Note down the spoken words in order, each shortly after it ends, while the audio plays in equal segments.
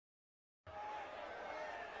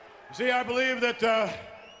See, I believe that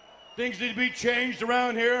things need to be changed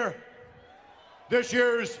around here. This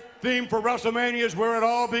year's theme for WrestleMania is where it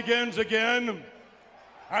all begins again.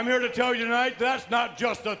 I'm here to tell you tonight that's not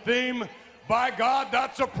just a theme. By God,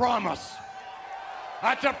 that's a promise.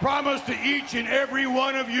 That's a promise to each and every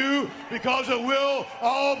one of you because it will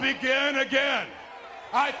all begin again.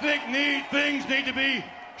 I think things need to be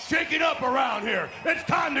shaken up around here. It's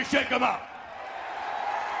time to shake them up.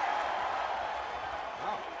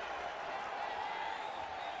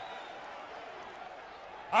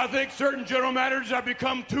 I think certain general managers have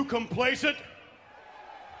become too complacent.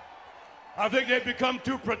 I think they've become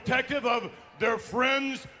too protective of their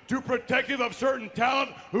friends, too protective of certain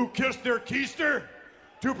talent who kiss their keister,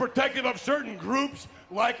 too protective of certain groups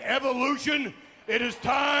like Evolution. It is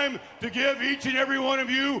time to give each and every one of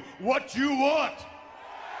you what you want.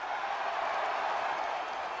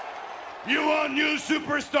 You want new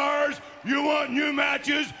superstars, you want new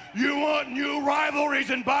matches, you want new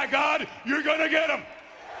rivalries, and by God, you're gonna get them.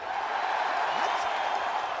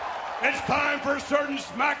 It's time for certain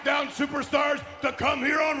SmackDown superstars to come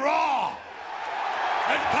here on Raw.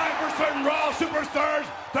 It's time for certain Raw superstars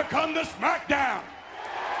to come to SmackDown.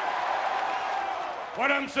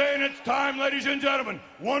 What I'm saying, it's time, ladies and gentlemen,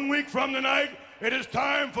 1 week from tonight, it is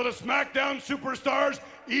time for the SmackDown superstars,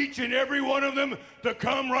 each and every one of them, to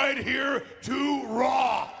come right here to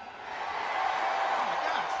Raw.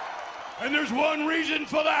 And there's one reason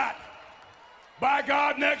for that. By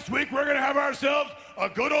God, next week we're going to have ourselves a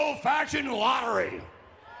good old-fashioned lottery.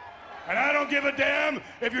 And I don't give a damn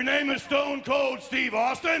if your name is Stone Cold Steve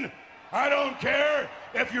Austin. I don't care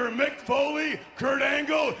if you're Mick Foley, Kurt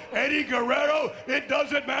Angle, Eddie Guerrero. It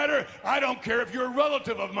doesn't matter. I don't care if you're a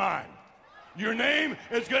relative of mine. Your name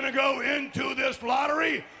is going to go into this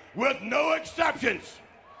lottery with no exceptions.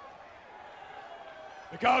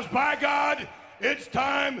 Because by God, it's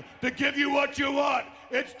time to give you what you want.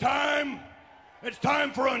 It's time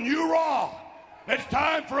for a new Raw. It's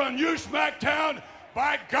time for a new SmackDown.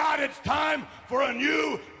 By God, it's time for a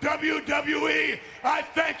new WWE. I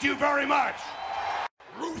thank you very much.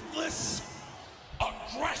 Ruthless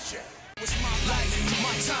aggression. It's my life,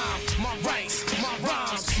 my time, my rights, my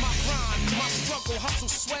rhymes, my grind, my struggle, hustle,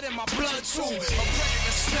 sweat in my blood too. A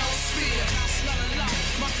predator smells fear, I smell a lot.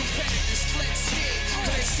 My competitors flex here, cause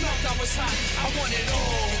they smelled I was hot. I want it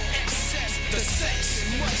all, excess, the sex,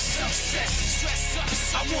 and much success. Stress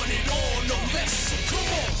us, I want it all, no less. So come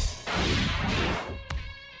on.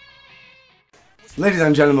 Ladies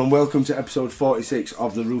and gentlemen, welcome to episode 46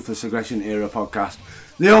 of the Ruthless Aggression Era podcast.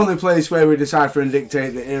 The only place where we decipher and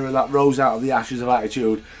dictate the era that rose out of the ashes of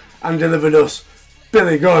Attitude and delivered us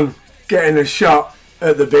Billy Gunn getting a shot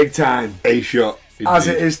at the big time. A shot. Indeed. As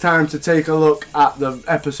it is time to take a look at the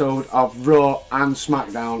episode of Raw and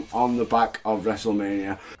SmackDown on the back of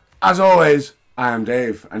WrestleMania. As always, I am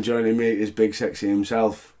Dave, and joining me is Big Sexy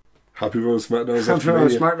himself. Happy Raw SmackDowns. Happy Raw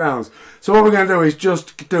SmackDowns. So what we're going to do is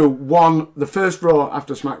just do the first Raw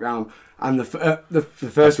after SmackDown, and the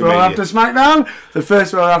first Raw after SmackDown, the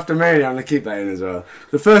first Raw after Mania. I'm going to keep that in as well.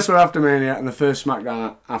 The first Raw after Mania and the first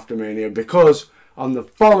SmackDown after Mania, because on the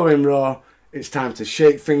following Raw, it's time to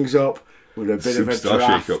shake things up with a bit Superstar of a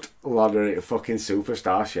draft shake-up. lottery, a fucking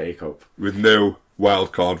superstar shake-up. With no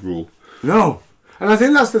wild card rule. No. And I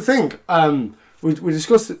think that's the thing. We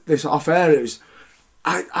discussed this off air. It was,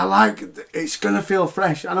 I like, it's going to feel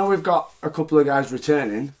fresh. I know we've got a couple of guys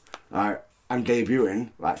returning, and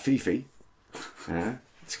debuting, like Fifi. Yeah.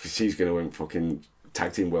 She's going to win fucking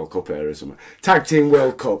Tag Team World Cup here or something. Tag Team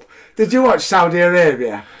World Cup. Did you watch Saudi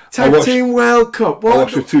Arabia? Team World Cup. I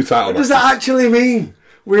watched the two title What does that actually mean?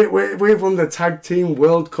 We've won the Tag Team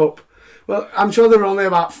World Cup. Well, I'm sure there are only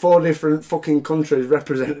about 4 different fucking countries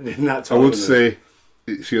represented in that tournament. I would say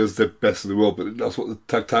she is the best in the world, but that's what the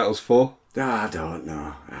tag title's for. I don't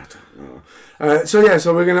know. So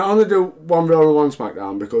we're going to only do one Raw and one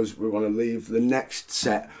SmackDown because we want to leave the next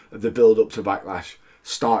set of the build-up to Backlash,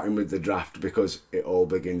 starting with the draft, because it all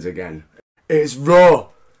begins again. It's Raw,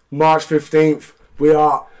 March 15th. We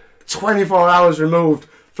are 24 hours removed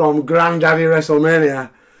from Granddaddy WrestleMania.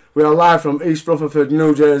 We are live from East Rutherford,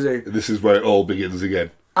 New Jersey. This is where it all begins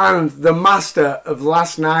again. And the master of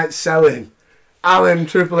last night's selling, Alan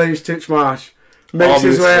Triple H Titchmarsh, makes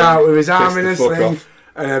his way out with his arm in a sling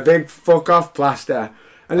and a big fuck off plaster.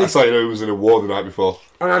 And that's how you know he was in a war the night before.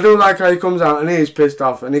 And I do like how he comes out and he's pissed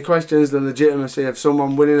off and he questions the legitimacy of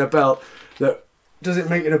someone winning a belt that doesn't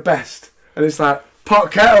make it the best. And it's like,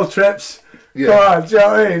 pot kettle trips. Yeah. Come on, do you know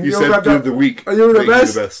what I mean? You said do the week. Are you the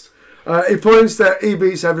best? He points that he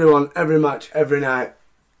beats everyone, every match, every night.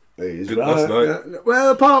 He's Did last night.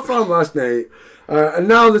 Well, apart from last night. And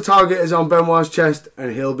now the target is on Benoit's chest,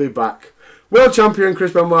 and he'll be back. World champion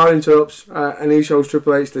Chris Benoit interrupts, and he shows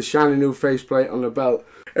Triple H the shiny new faceplate on the belt.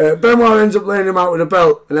 Benoit ends up laying him out with a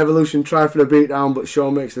belt, and Evolution try for the beatdown, but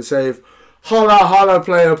Shawn makes the save. Holla, holla,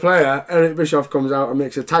 player, player. Eric Bischoff comes out and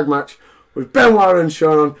makes a tag match with Benoit and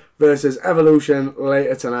Shawn versus Evolution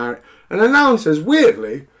later tonight, and announces,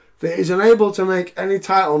 weirdly, that he's unable to make any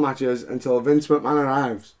title matches until Vince McMahon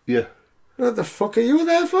arrives. Yeah. What the fuck are you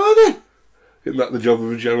there for then? Isn't that the job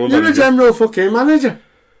of a general You're manager? a general fucking manager.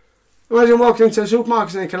 Imagine walking into a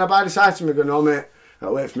supermarket and saying, can I buy this item? You go, no mate,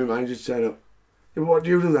 I'll wait for my manager to turn up. Yeah, what do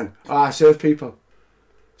you do then? Oh, I serve people.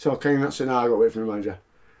 So can you not say, no, I've got to wait for my manager?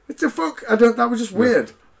 What the fuck? That was just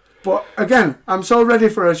weird. But again, I'm so ready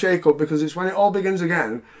for a shake-up because it's when it all begins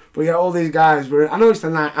again. But yeah, all these guys, I know it's the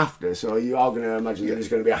night after, so you are going to imagine that there's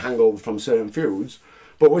going to be a hangover from certain feuds.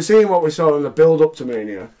 But we're seeing what we saw in the build-up to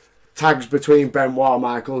Mania. Tags between Benoit,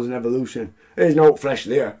 Michaels and Evolution. There's no fresh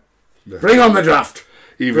there. No. Bring on the draft.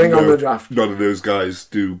 Bring on the draft. None of those guys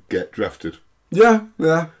do get drafted. Yeah.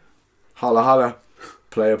 Holla, holla.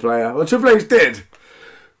 Player, player. Well, Triple H did.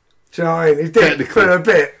 Do you know what I mean? He did for a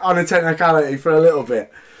bit, on a technicality, for a little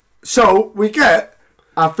bit. So, we get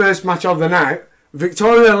our first match of the night.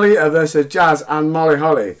 Victoria Lita versus Jazz and Molly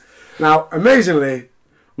Holly. Now, amazingly,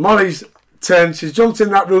 Molly's turned, she's jumped in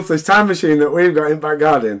that ruthless time machine that we've got in Back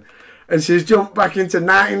Garden, and she's jumped back into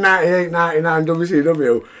 1998-99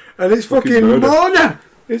 WCW, and it's fucking Mona.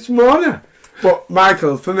 It's Mona. But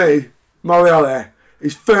Michael, for me, Molly Holly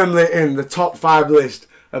is firmly in the top 5 list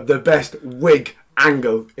of the best wig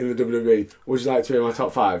angle in the WWE. Would you like to be in my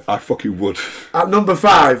top 5? I fucking would. At number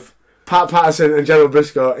 5, Pat Patterson and Gerald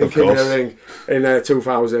Briscoe in King of the Ring in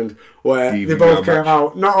 2000, where they both came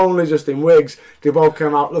out, not only just in wigs, they both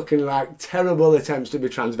came out looking like terrible attempts to be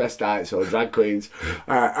transvestites or drag queens.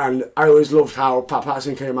 And I always loved how Pat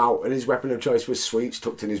Patterson came out and his weapon of choice was sweets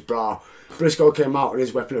tucked in his bra. Briscoe came out and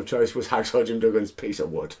his weapon of choice was Hacksaw Jim Duggan's piece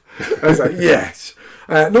of wood. I was like, yes.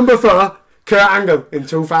 Number 4, Kurt Angle in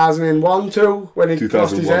 2001-2, when he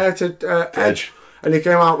lost his hair to Edge. And he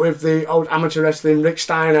came out with the old amateur wrestling Rick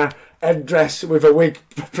Steiner head dress with a wig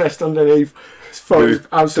pressed underneath. It's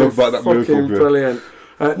absolutely fucking brilliant.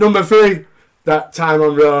 Number 3, that time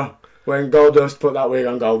on Raw when Goldust put that wig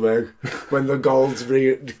on Goldberg, when the golds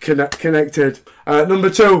connected. Number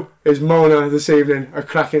 2 is Mona this evening, a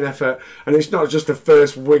cracking effort, and it's not just the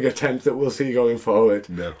first wig attempt that we'll see going forward.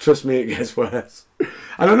 No. Trust me, it gets worse.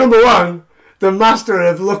 And at number 1, the master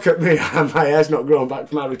of look at me and my hair's not grown back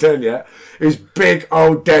from my return yet, is big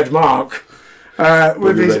old dead Mark.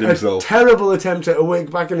 With his terrible attempt at a wig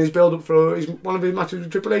back in his build-up for one of his matches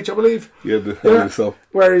with Triple H, I believe. Yeah, the Hell in a Cell.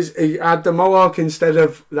 Where he had the mohawk instead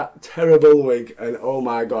of that terrible wig, and oh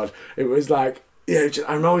my god, it was like, yeah,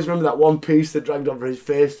 I always remember that one piece that dragged over his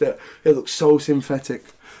face that it looked so synthetic.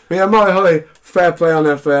 But yeah, Molly Holly, fair play on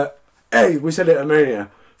her for, hey, we said it at Mania,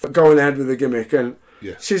 for going ahead with the gimmick, and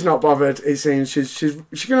she's not bothered. It seems she's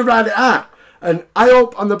going to ride it out, and I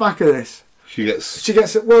hope on the back of this, she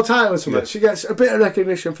gets a world title or something. Yeah. She gets a bit of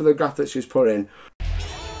recognition for the graft that she's put in.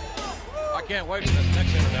 I can't wait for this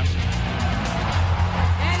next introduction.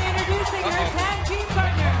 And introducing her tag team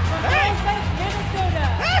partner from Kansas, Minnesota,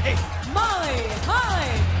 Molly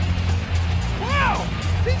Holly. Wow,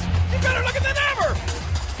 she's better looking than ever.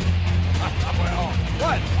 Well,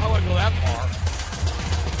 what? I wouldn't go that far.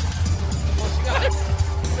 Well, she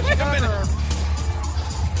got a minute.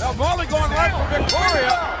 Now Molly going right for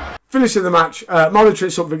Victoria. Finishing the match, Molly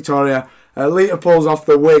trips up Victoria. Lita pulls off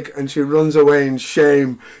the wig and she runs away in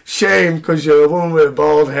shame. Shame, because you're a woman with a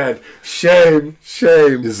bald head. Shame.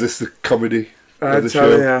 Is this the comedy of the show?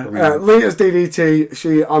 Lita's DDT,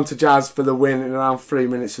 she onto Jazz for the win in around 3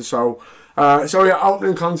 minutes or so.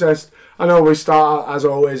 Opening contest. I know we start, as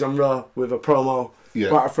always, on Raw with a promo.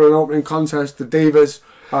 Yeah. But for an opening contest, the Divas,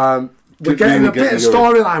 we're getting a bit of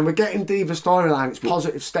storyline. We're getting Diva storyline. It's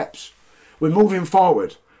positive steps. We're moving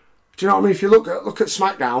forward. Do you know what I mean? If you look at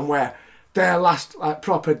SmackDown, where their last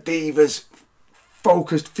proper Divas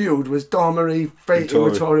focused feud was Dawn Marie fighting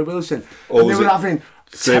Victoria Wilson, and they were having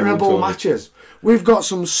terrible matches. We've got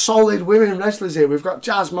some solid women wrestlers here. We've got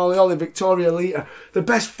Jazz, Molly Holly, Victoria, Lita, the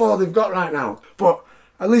best 4 they've got right now. But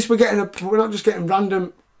at least we're not just getting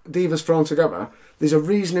random Divas thrown together. There's a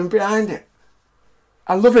reasoning behind it.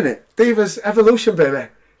 I'm loving it. Divas Evolution, baby.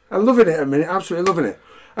 I'm loving it a minute. Absolutely loving it.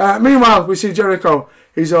 Meanwhile, we see Jericho.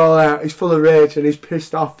 He's all he's full of rage and he's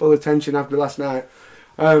pissed off, full of tension after last night.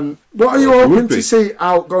 What are you hoping to see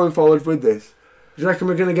out going forward with this? Do you reckon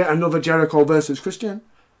we're going to get another Jericho versus Christian?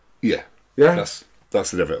 Yeah. That's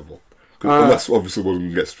inevitable. Unless obviously one of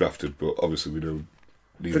them gets drafted, but obviously we don't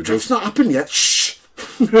need the draft's not happened yet. Shh.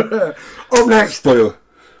 Up next, Spoiler.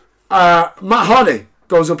 Matt Hardy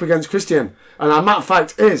goes up against Christian. And our Matt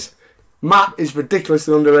fact is, Matt is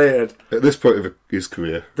ridiculously underrated. At this point of his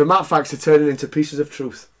career. The Matt facts are turning into pieces of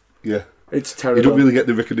truth. Yeah. It's terrible. You don't really get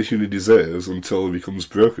the recognition he deserves until he becomes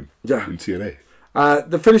broken. Yeah. In TNA.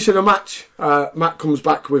 The finish of the match, Matt comes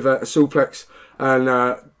back with a suplex, and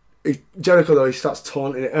Jericho though he starts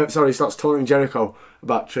taunting Jericho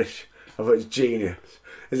about Trish. I thought it's genius.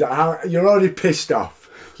 Is that how you're already pissed off?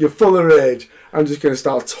 You're full of rage. I'm just going to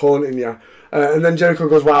start taunting you, and then Jericho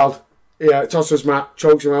goes wild. Yeah, tosses Matt,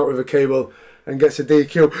 chokes him out with a cable, and gets a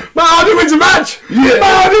DQ. Matt Hardy wins a match. Yeah,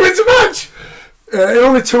 Matt Hardy wins a match. In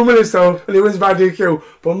only 2 minutes though, and he wins by DQ.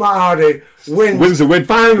 But Matt Hardy wins a win.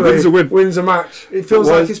 Finally, wins a match. It feels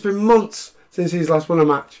like it's been months since he's last won a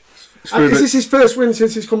match. Is this his first win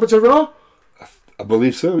since he's come to Raw? I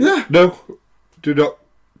believe so. Yeah. No, do not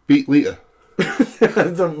beat Lita.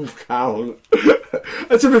 Doesn't count.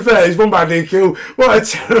 And to be fair, he's won by DQ. What a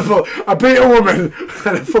terrible! I beat a woman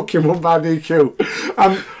and I fucking won by DQ.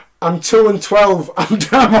 I'm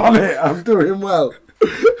 2-12. I'm on it. I'm doing well.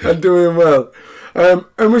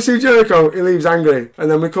 And we see Jericho. He leaves angry,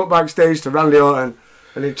 and then we cut backstage to Randy Orton,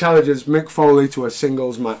 and he challenges Mick Foley to a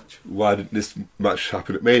singles match. Why did this match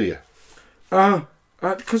happen at Mania?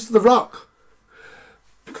 Because of The Rock.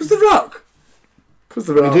 Because The Rock.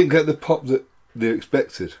 He didn't get the pop that they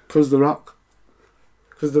expected. Because The Rock.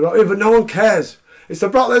 Yeah, but no one cares. It's the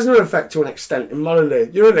Brock Lesnar effect to an extent in modern day.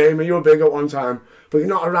 You're a name and you were big at one time, but you're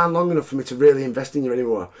not around long enough for me to really invest in you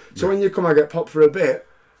anymore. So when you come, I get popped for a bit.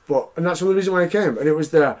 And that's one of the reasons why I came. And it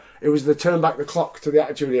was the turn back the clock to the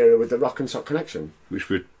Attitude Era with the Rock and Sock connection.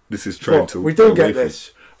 This is trying to. We do get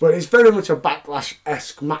this, but it's very much a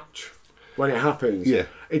Backlash-esque match when it happens. Yeah.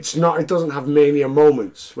 It's not. It doesn't have Mania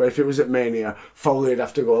moments where if it was at Mania, Foley'd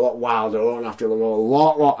have to go a lot wilder, or would have to go a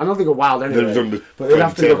lot. I don't think go wild anyway, but they'd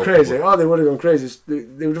have to go crazy. Oh, they would have gone crazy.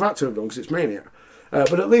 They would have had to have done because it's Mania.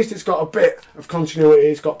 But at least it's got a bit of continuity.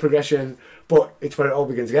 It's got progression, but it's where it all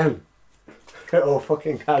begins again. It all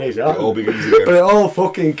fucking carries on. It all begins again. But it all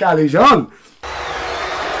fucking carries on.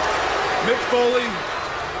 Mick Foley,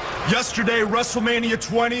 yesterday, WrestleMania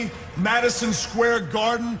 20, Madison Square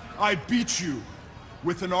Garden, I beat you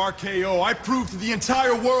with an RKO. I proved to the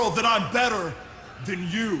entire world that I'm better than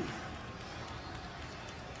you.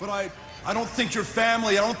 But I don't think your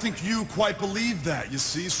family, I don't think you quite believe that, you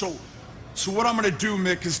see? So what I'm gonna do,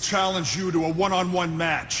 Mick, is challenge you to a one-on-one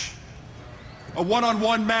match. A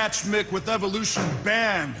one-on-one match, Mick, with Evolution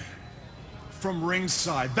banned from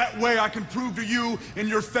ringside. That way I can prove to you and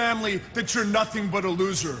your family that you're nothing but a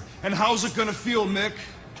loser. And how's it gonna feel, Mick?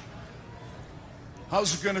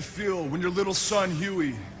 How's it gonna feel when your little son,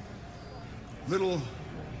 Huey, little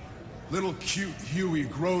cute Huey,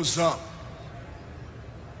 grows up,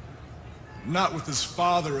 not with his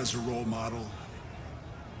father as a role model,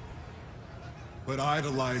 but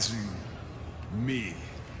idolizing me?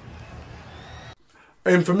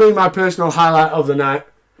 And for me, my personal highlight of the night,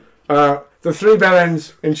 the 3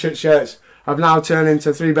 bellends in shit shirts have now turned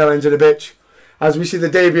into 3 bellends and a bitch, as we see the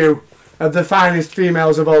debut of the finest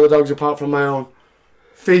females of all the dogs apart from my own.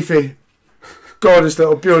 Fifi, gorgeous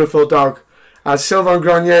little beautiful dog, as Sylvain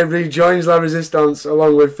Grenier rejoins La Resistance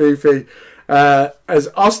along with Fifi, as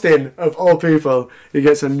Austin, of all people, he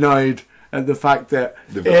gets annoyed at the fact that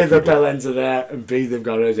A, the bellends are there, and B, they've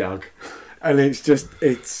got a dog. And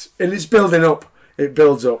it's building up. It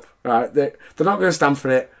builds up. Right? They're not going to stand for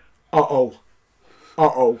it. Uh-oh.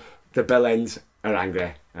 The bellends are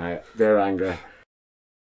angry. Right? They're angry.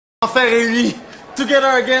 Enfin réunis.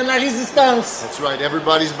 Together again, La Resistance. That's right,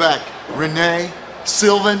 everybody's back. Renee,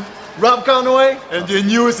 Sylvain, Rob Conway, and the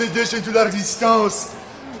newest addition to La Resistance,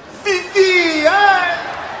 Fifi, hein?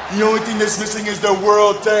 The only thing that's missing is the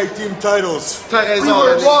World Tag Team titles. T'as raison, We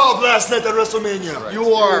were René. robbed last night at WrestleMania. Right.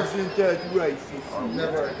 You are.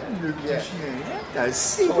 T'as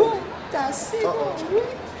si bon.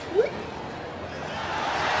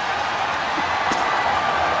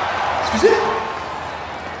 Excusez?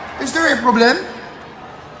 Is there a problem?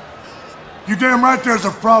 You damn right there's a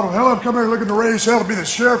problem. Hell, I've come here looking to raise hell to be the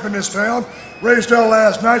sheriff in this town. Raised hell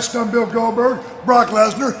last night, stunned Bill Goldberg, Brock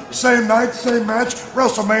Lesnar, same night, same match,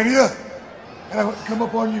 WrestleMania. And I come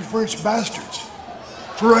up on you French bastards,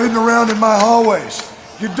 parading around in my hallways.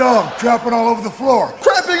 Your dog trapping all over the floor.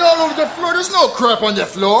 Crapping all over the floor? There's no crap on the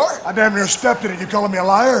floor. I damn near stepped in it. You calling me a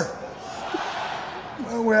liar?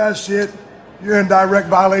 Well, the way I see it, you're in direct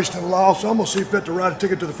violation of the law, so I'm gonna see fit to write a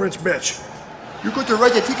ticket to the French bitch. You're going to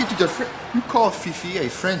write a ticket to the You call Fifi a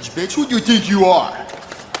French bitch? Who do you think you are?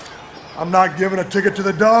 I'm not giving a ticket to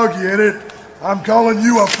the dog, you idiot. I'm calling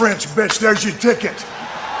you a French bitch. There's your ticket.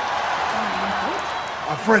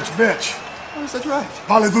 I French bitch. Oh, is that right?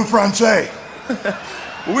 Parlez-vous français?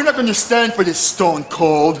 Well, we're not going to stand for this Stone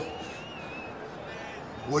Cold.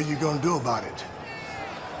 What are you gonna do about it?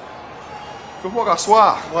 Faut voir à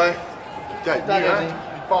soir. Ouais.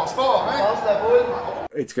 Passe fort, hein?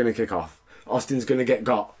 It's going to kick off. Austin's going to get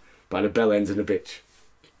got by the bell ends and a bitch.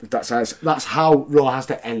 That's how Raw has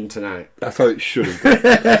to end tonight. That's how it should have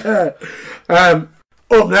been.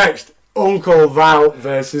 Up next, Uncle Val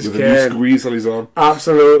versus With Kane. a new squeeze on his arm.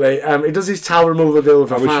 Absolutely. He does his towel removal deal with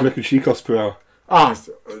How a much fan. making she cost per hour? A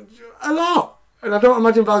lot. And I don't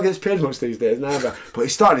imagine Val gets paid much these days neither. But he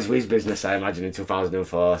started his weed business, I imagine, in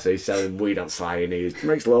 2004. So he's selling weed on Sly and he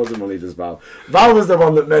makes loads of money, does Val. Val was the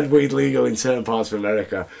one that made weed legal in certain parts of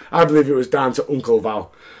America. I believe it was down to Uncle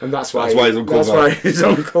Val. And that's why he's Uncle Val. That's why he's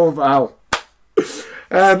Uncle Val.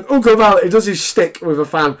 Uncle Val, he does his stick with a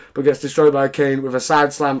fan, but gets destroyed by Kane with a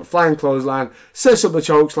side slam, flying clothesline, sets up the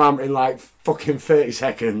choke slam in like fucking 30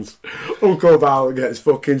 seconds. Uncle Val gets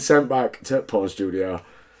fucking sent back to Paul Studio.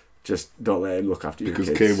 Just don't let him look after you Because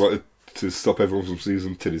kids. Kane wanted to stop everyone from seeing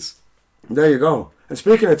some titties. There you go. And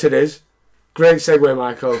speaking of titties, great segue,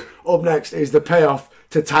 Michael. Up next is the payoff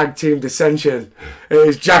to tag team dissension. It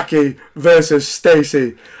is Jackie versus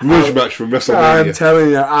Stacey. Grudge match from WrestleMania. I'm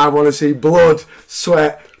telling you, I want to see blood,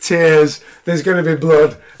 sweat, tears. There's going to be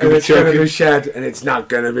blood, and it's going to be shed, and it's not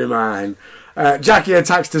going to be mine. Jackie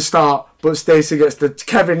attacks to start, but Stacey gets the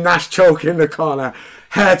Kevin Nash choke in the corner.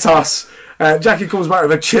 Hair toss. Jackie comes back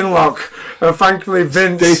with a chin lock, and thankfully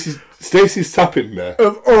Vince... Stacey's tapping there.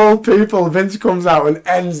 Of all people, Vince comes out and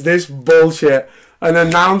ends this bullshit and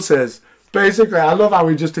announces... Basically, I love how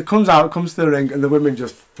he comes out, comes to the ring, and the women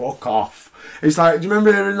just fuck off. It's like, do you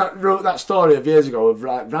remember hearing that story of years ago of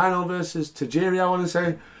Rhino versus Tajiri, I want to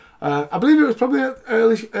say? I believe it was probably an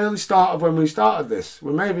early start of when we started this.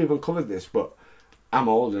 We may have even covered this, but I'm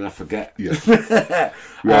old and I forget. Yeah. Of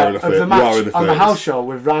the match on the house show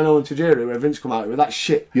with Rhino and Tajiri, where Vince come out with that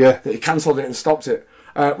shit that he cancelled it and stopped it.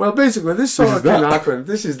 Well, basically, this sort of thing happened.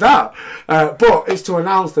 This is that. But it's to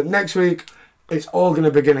announce that next week, it's all going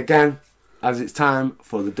to begin again, as it's time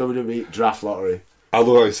for the WWE Draft Lottery. I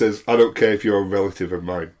love how he says, I don't care if you're a relative of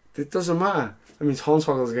mine. It doesn't matter. That means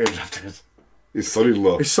Hornswoggle's getting drafted. His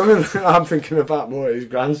son-in-law. I'm thinking about more his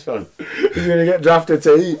grandson. He's going to get drafted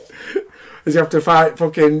to eat. Does he have to fight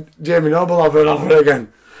fucking Jamie Noble over and over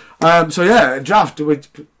again? So yeah, draft. We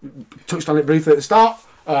touched on it briefly at the start.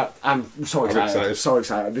 I'm so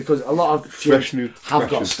excited because a lot of fresh new have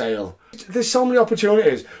got stale. There's so many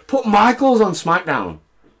opportunities. Put Michaels on SmackDown.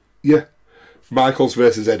 Yeah. Michaels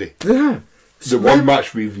versus Eddie. Yeah. The one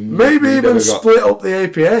match we've maybe even split up the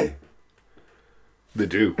APA. They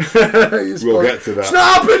do. We'll get to that. It's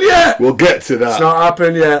not happened yet. We'll get to that. It's not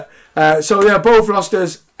happened yet. So yeah, both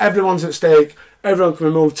rosters, everyone's at stake. Everyone can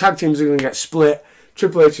be moved. Tag teams are going to get split.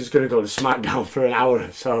 Triple H is going to go to SmackDown for an hour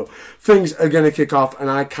or so. Things are going to kick off, and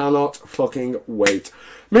I cannot fucking wait.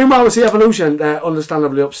 Meanwhile, we see Evolution. They're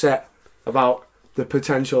understandably upset about the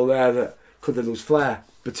potential there that could they lose Flair,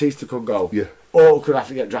 Batista could go, or could have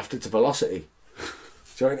to get drafted to Velocity.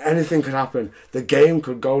 So anything could happen. The game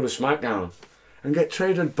could go to SmackDown and get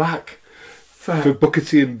traded back for Booker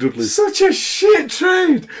T and Dudley. Such a shit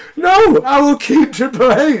trade. No, I will keep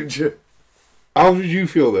Triple H. How did you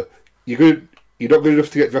feel that you're not good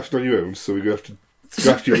enough to get drafted on your own, so we're going to have to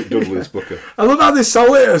draft you at Dudley's, Booker? I love how they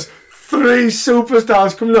sold it as 3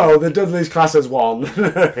 superstars come. No, the Dudley's class as 1.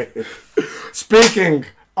 Speaking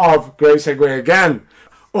of great segue again,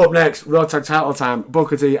 up next, Raw Tag Title time.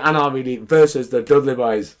 Booker T and RVD versus the Dudley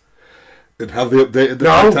Boys. And have they updated the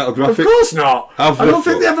tag title graphic? Of course not. I don't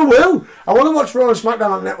think they ever will. I want to watch Raw and SmackDown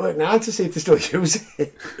on Network 9 to see if they still use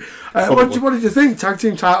it. What did you think? Tag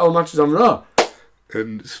team title matches on Raw?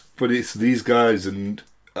 But it's these guys, and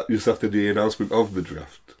just after the announcement of the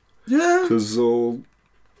draft. Yeah. Because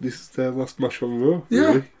this is their last match on Raw. Yeah.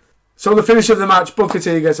 Really. So the finish of the match, Booker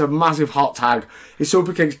T gets a massive hot tag. He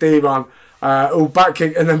super kicks Devon, who back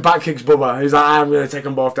kicks Bubba. He's like, I'm going to take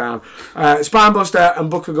them both down. Spinebuster, and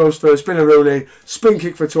Booker goes for a spin-a-rooney, spin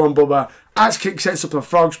kick for 2 on Bubba. Axe kick sets up a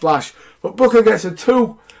frog splash, but Booker gets a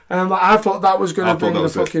 2. And I thought that was going to bring the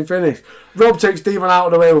fucking finish. Rob takes Devon out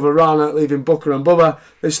of the way with a Rana, leaving Booker and Bubba.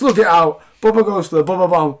 They slug it out. Bubba goes for the Bubba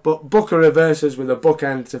bomb, but Booker reverses with a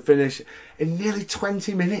bookend to finish in nearly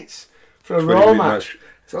 20 minutes for a Raw match.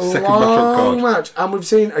 It's a long match. And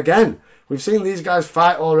we've seen these guys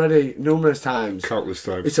fight already numerous times. Countless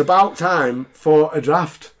times. It's about time for a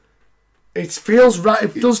draft. It feels right.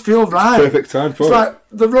 It does feel right. Perfect time for it.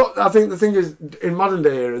 Like I think the thing is, in modern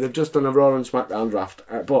day era, they've just done a Raw and SmackDown draft,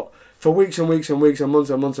 but for weeks and weeks and weeks and months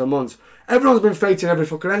and months and months. Everyone's been fighting every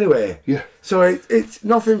fucker anyway. Yeah. So it's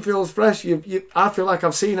nothing feels fresh. I feel like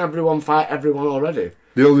I've seen everyone fight everyone already.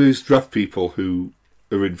 They always draft people who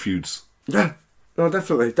are in feuds. Yeah. No,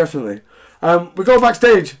 definitely. We go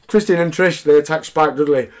backstage. Christian and Trish, they attack Spike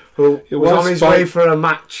Dudley, who was on his way for a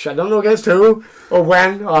match. I don't know against who, or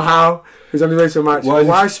when, or how. He's on his way to a match.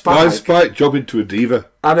 Why Spike? Why is Spike jobbing to a diva?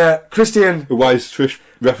 And Christian... Why is Trish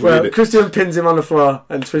refereeing it? Christian pins him on the floor,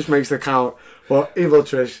 and Trish makes the count. But evil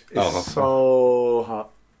Trish is so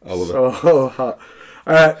hot. I love it. So hot.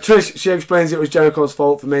 Trish, she explains it was Jericho's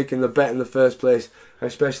fault for making the bet in the first place,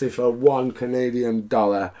 especially for $1 Canadian.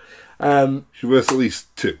 She worth at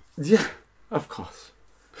least 2. Yeah, of course.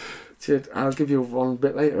 I'll give you one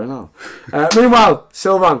bit later, I know. Meanwhile,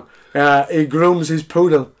 Sylvan, he grooms his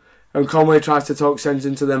poodle, and Conway tries to talk sense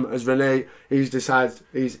into them as Renee, he's decided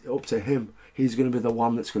he's up to him. He's going to be the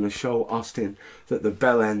one that's going to show Austin that the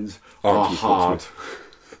bell ends are hard.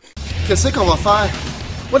 Qu'est-ce qu'on va faire?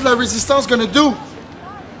 What La Resistance gonna do?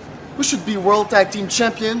 We should be World Tag Team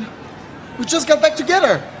Champion. We just got back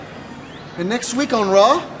together. And next week on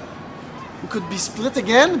Raw, we could be split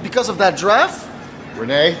again because of that draft.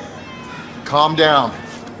 Renee, calm down.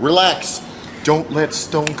 Relax. Don't let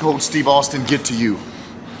Stone Cold Steve Austin get to you.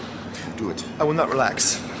 Do it. I will not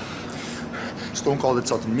relax. Stone Cold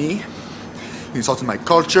insulted me. He insulted my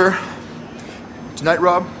culture. Tonight,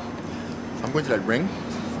 Rob, I'm going to that ring.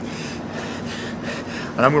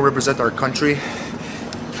 And I'm going to represent our country.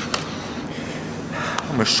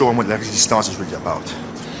 I'm going to show him what La Resistance is really about.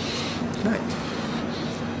 Tonight.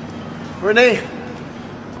 Renee,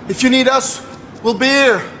 if you need us, we'll be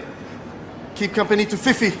here. Keep company to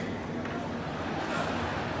Fifi.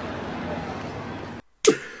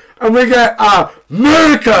 And we get our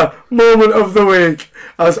America moment of the week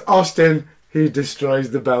as Austin, he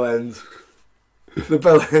destroys the bell ends. The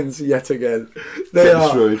bell ends yet again. They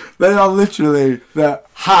are literally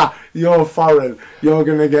you're foreign. You're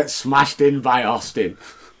going to get smashed in by Austin.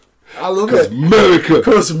 I love it.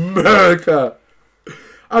 Because America.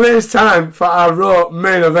 And it's time for our Raw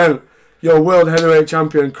main event. Your World Heavyweight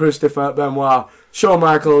Champion, Christopher Benoit. Shawn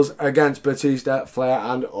Michaels against Batista, Flair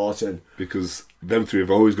and Orton. Because them three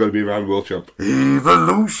have always got to be around world champ.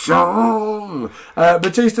 Evolution!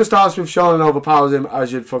 Batista starts with Shawn and overpowers him,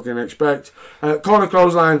 as you'd fucking expect. Corner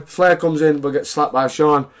clothesline, Flair comes in but gets slapped by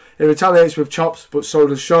Shawn. He retaliates with chops, but so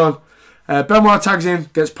does Shawn. Benoit tags in,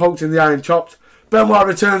 gets poked in the eye and chopped. Benoit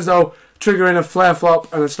returns though, triggering a Flair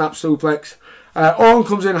flop and a snap suplex. Orton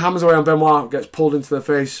comes in, hammers away on Benoit, gets pulled into the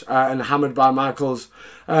face and hammered by Michaels.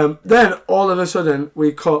 Then, all of a sudden,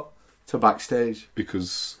 we cut to backstage.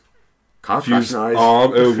 Because car crash noise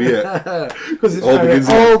aren't over yet. Because it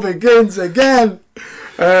all begins again.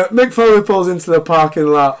 Mick Foley pulls into the parking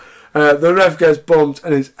lot. The ref gets bumped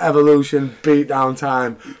and it's Evolution beatdown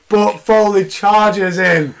time. But Foley charges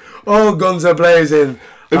in. All guns are blazing.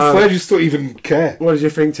 And Flair just don't even care. What did you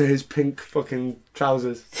think to his pink fucking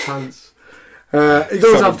trousers, pants? He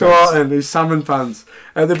goes after Orton, his salmon pants.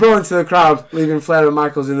 They brawl into the crowd, leaving Flair and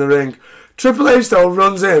Michaels in the ring. Triple H though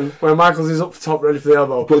runs in when Michaels is up top ready for the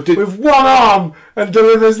elbow with one arm and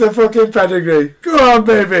delivers the fucking pedigree. Go on,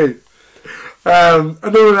 baby.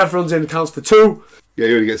 Another ref runs in, counts for 2. Yeah,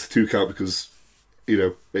 he only gets a 2 count because,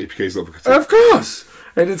 HBK's not because of course.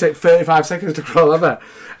 It didn't take 35 seconds to crawl over.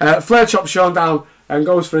 Flair chops Shawn down and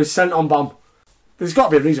goes for his senton bomb. There's got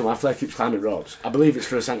to be a reason why Flair keeps climbing ropes. I believe it's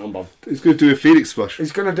for a senton bomb. He's going to do a Phoenix splash.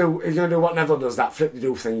 He's going to do what Neville does, that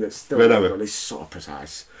flip-de-doo thing that's still good. He's so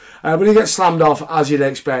precise. But he gets slammed off, as you'd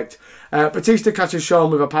expect. Batista catches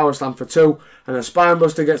Shawn with a power slam for 2, and a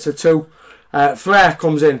spinebuster gets a 2. Flair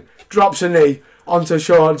comes in, drops a knee onto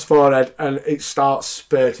Shawn's forehead, and it starts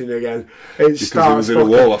spurting again. Because he was in a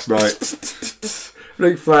wall last night.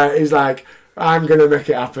 Ric Flair is like, I'm going to make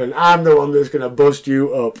it happen. I'm the one that's going to bust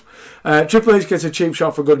you up. Triple H gets a cheap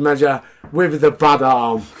shot for good measure with the bad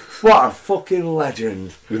arm. What a fucking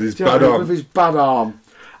legend. With his bad arm. With his bad arm.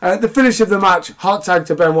 The finish of the match, hot tag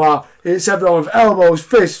to Benoit. It's everyone with elbows,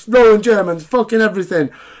 fists, rolling Germans, fucking everything.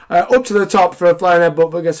 Up to the top for a flying headbutt,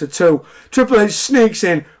 but gets a 2. Triple H sneaks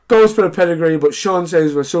in, goes for a pedigree, but Shawn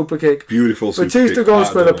saves with a super kick. Beautiful super kick. Batista goes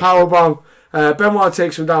for the powerbomb. Benoit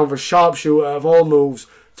takes him down for sharpshooter of all moves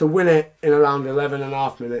to win it in around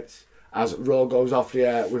 11.5 minutes as Raw goes off the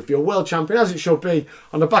air with your world champion, as it should be,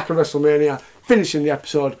 on the back of WrestleMania, finishing the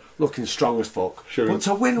episode looking strong as fuck. Sure. But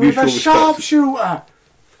to win with a sharpshooter.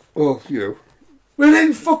 Well, We're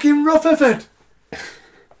in fucking Rutherford.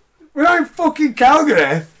 We're not in fucking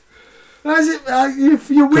Calgary. As it, if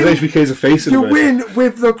you win, because HBK's a face in you win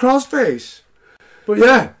with the crossface. But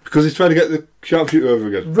yeah. Because he's trying to get the sharpshooter over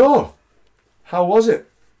again. Raw. How was it?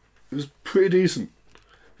 It was pretty decent.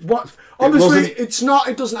 What? Obviously, it's not.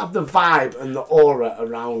 It doesn't have the vibe and the aura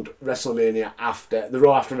around WrestleMania after the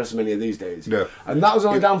Raw after WrestleMania these days. No. And that was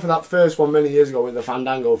only down for that first one many years ago with the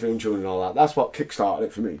Fandango theme tune and all that. That's what kickstarted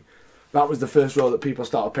it for me. That was the first Raw that people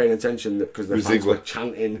started paying attention because the fans were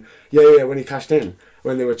chanting. Yeah, when he cashed in,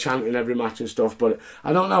 when they were chanting every match and stuff. But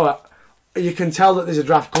I don't know. You can tell that there's a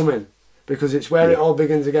draft coming because it's where it all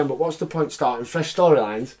begins again. But what's the point starting fresh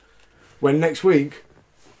storylines when next week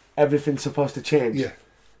everything's supposed to change? Yeah.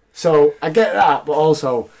 So I get that, but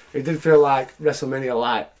also it did feel like WrestleMania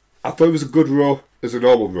light. I thought it was a good Raw as a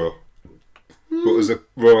normal Raw, but as a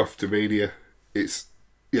Raw after Mania, it's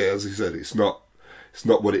as you said, it's not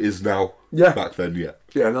what it is now. Yeah. Back then,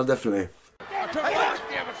 Yeah, no, definitely.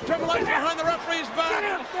 Triple H behind the referee's back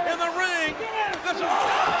in the ring. This is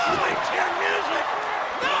sweet chin music.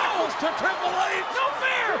 No, to Triple H. No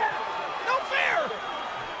fair. No fair.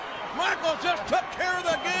 Michael just took care of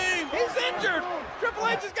the game. He's injured. Triple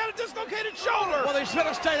H has got a dislocated shoulder. Well, they should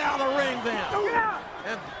have stayed out of the ring then.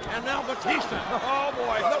 And now Batista. Oh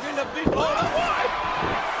boy, looking to beat. Oh boy.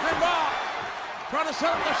 Benoit trying to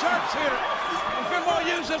set up the sharpshooter. And Benoit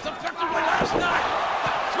used this effectively last night.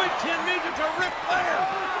 Sweet chin music to Ric Flair.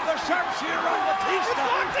 The sharpshooter on Batista. It's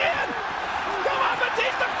locked in. Come on,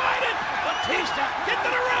 Batista, fight it. Batista, get to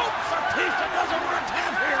the ropes. Batista doesn't want to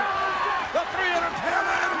tap here. The 300-pound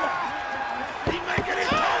animal. He may get his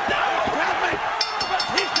toe down. Tapping.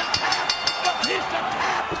 Batista tapped. Batista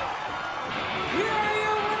tapped. Here are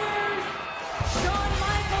your winners, Shawn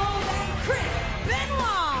Michaels and Chris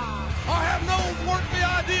Benoit. I have no earthly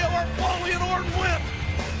idea where Foley and Orton went,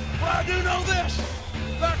 but I do know this,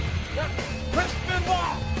 that Chris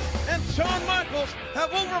Benoit and Shawn Michaels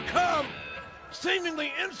have overcome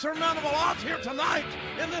seemingly insurmountable odds here tonight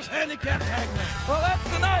in this handicap tag match. Well, that's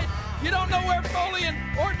the night. You don't know where Foley and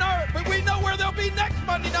Orton are, but we know where they'll be next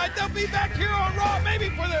Monday night. They'll be back here on Raw, maybe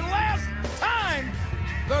for their last time.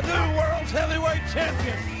 The new world's heavyweight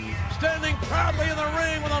champion, standing proudly in the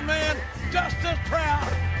ring with a man just as proud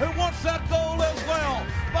who wants that goal as well.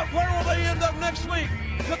 But where will they end up next week?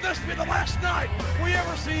 Could this be the last night we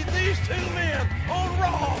ever see these two men on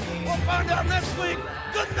Raw? We'll find out next week.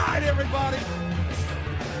 Good night, everybody.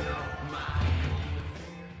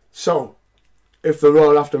 So, if the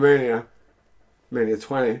Raw after Mania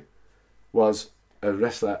 20, was a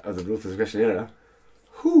wrestler of the Ruthless Aggression era,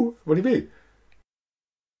 who would he be?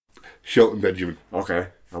 Shelton Benjamin. Okay,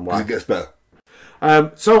 and why? Because it gets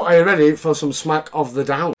better. So, are you ready for some Smack of the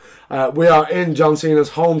Down? We are in John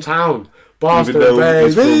Cena's hometown, Boston,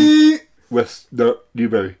 baby!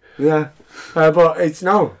 Newbury. Yeah, but it's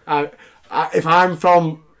no. If I'm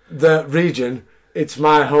from the region, it's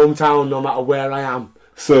my hometown no matter where I am.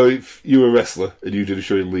 So if you were a wrestler and you did a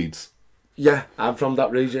show in Leeds? Yeah, I'm from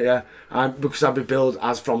that region, yeah. Because I'd be billed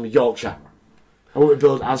as from Yorkshire. I wouldn't be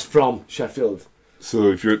billed as from Sheffield.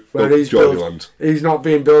 So if you're at Johnnyland, he's not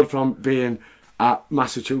being billed from being at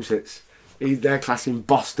Massachusetts. They're classing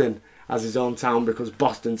Boston as his own town because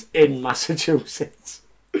Boston's in Massachusetts.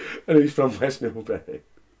 And he's from West Newbury.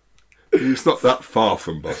 It's not that far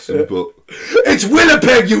from Boston, but... It's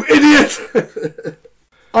Winnipeg, you idiot!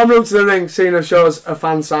 En route to the ring, Cena shows a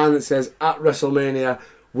fan sign that says, at WrestleMania,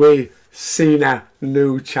 we Cena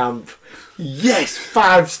new champ. Yes,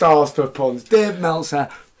 5 stars for puns. Dave Meltzer,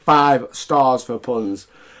 5 stars for puns.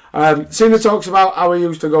 Cena talks about how he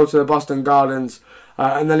used to go to the Boston Gardens,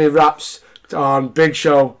 and then he raps on Big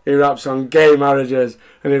Show, he raps on gay marriages,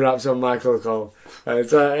 and he raps on Michael Cole.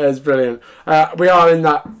 It's brilliant. We are in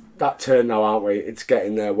that turn now, aren't we? It's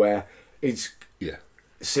getting there where it's...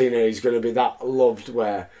 Cena is going to be that loved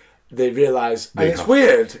where they realise, and it's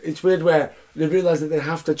weird where they realise that they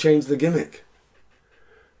have to change the gimmick.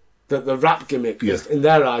 That the rap gimmick, in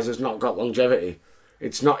their eyes, has not got longevity.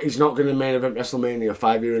 He's not going to main event WrestleMania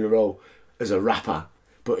 5 years in a row as a rapper,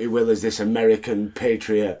 but he will as this American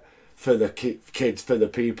patriot for the kids, for the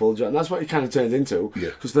people. And that's what he kind of turned into.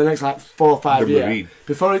 Because for the next 4 or 5 years,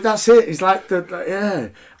 before that's it. He's like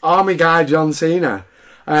the army guy John Cena.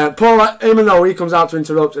 Paul, even though he comes out to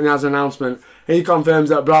interrupt and he has an announcement, he confirms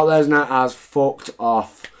that Brock Lesnar has fucked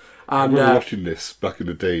off. And I remember watching this back in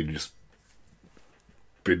the day and just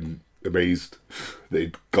been amazed that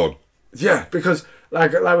he'd gone. Yeah, because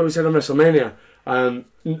like we said on WrestleMania,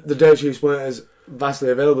 the dirt sheets weren't as vastly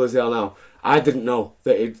available as they are now. I didn't know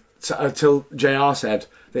that he'd, until JR said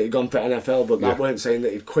that he'd gone for NFL, but that weren't saying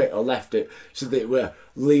that he'd quit or left it. So that he were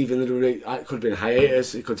leaving the WWE. It could have been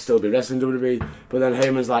hiatus, it could still be wrestling WWE, but then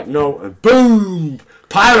Heyman's like, no, and boom!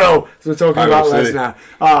 Pyro! So we're talking about Lesnar.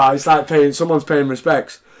 It's like someone's paying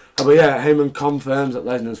respects. But yeah, Heyman confirms that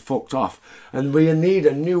Lesnar's fucked off. And we need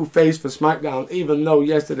a new face for SmackDown, even though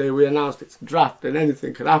yesterday we announced it's a draft and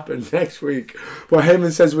anything could happen next week. But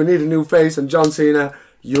Heyman says we need a new face, and John Cena,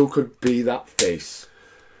 you could be that face.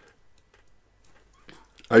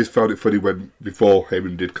 I just found it funny when, before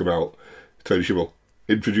Heyman did come out, Tony Schimmel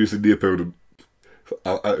introducing the opponent.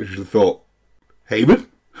 I actually thought, Heyman?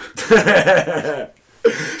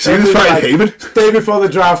 Cena's fighting Heyman? Day before the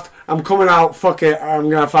draft, I'm coming out, fuck it, I'm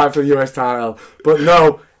going to fight for the US title. But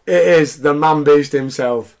no, it is the man beast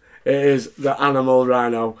himself. It is the Animal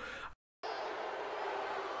Rhino.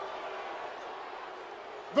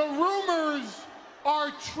 The rumors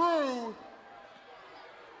are true.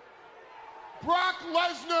 Brock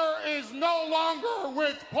Lesnar is no longer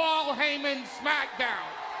with Paul Heyman's SmackDown.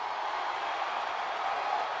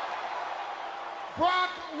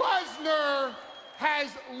 Brock Lesnar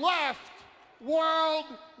has left World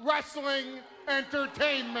Wrestling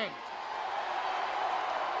Entertainment.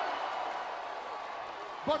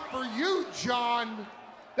 But for you, John,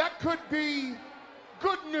 that could be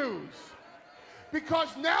good news. Because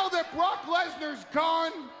now that Brock Lesnar's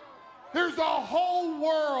gone, there's a whole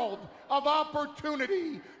world of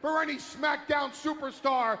opportunity for any SmackDown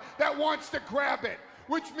superstar that wants to grab it.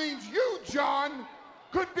 Which means you, John,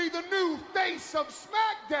 could be the new face of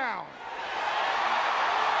SmackDown.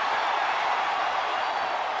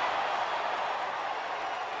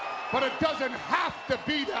 But it doesn't have to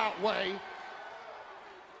be that way.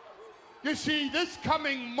 You see, this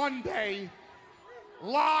coming Monday,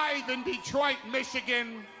 live in Detroit,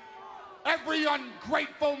 Michigan, every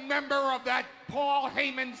ungrateful member of that Paul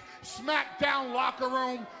Heyman's SmackDown locker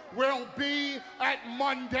room will be at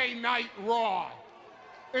Monday Night Raw,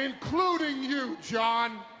 including you,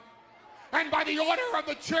 John. And by the order of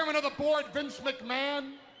the chairman of the board, Vince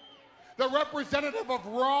McMahon, the representative of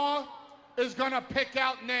Raw is going to pick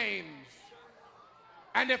out names.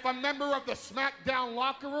 And if a member of the SmackDown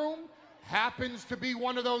locker room happens to be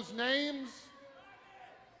one of those names,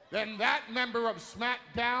 then that member of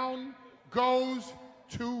SmackDown goes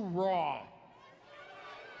to Raw.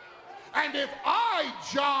 And if I,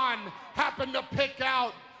 John, happen to pick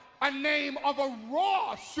out a name of a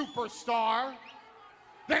Raw superstar,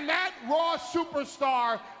 then that Raw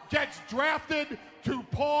superstar gets drafted to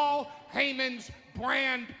Paul Heyman's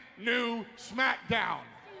brand new SmackDown.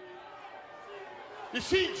 You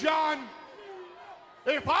see, John,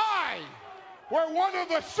 if I were one of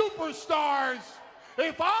the superstars,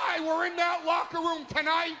 if I were in that locker room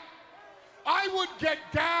tonight, I would get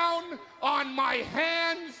down on my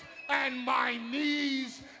hands and my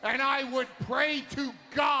knees and I would pray to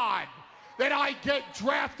God that I get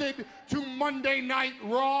drafted to Monday Night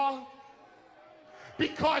Raw,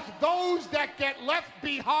 because those that get left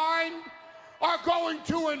behind are going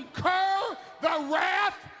to incur the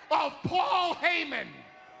wrath of Paul Heyman.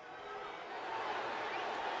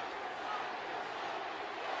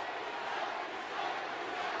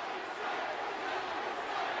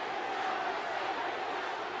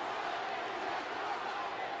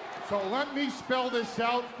 So let me spell this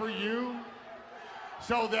out for you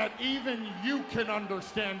so that even you can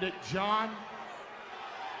understand it, John.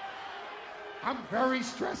 I'm very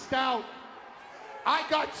stressed out. I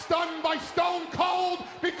got stunned by Stone Cold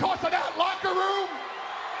because of that locker room.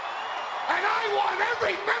 And I want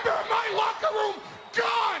every member of my locker room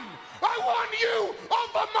gone. I want you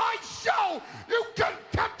off of my show, you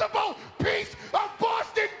contemptible piece of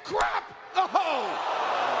Boston crap. Oh,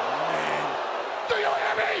 man. Do you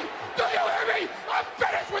hear me? Do you hear me? I'm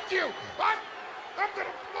finished with you. I'm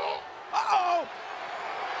gonna fall. Uh-oh.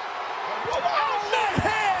 That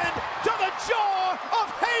hand to the jaw of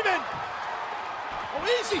Heyman.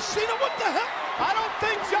 Oh, easy, Cena, what the hell? I don't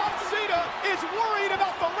think John Cena is worried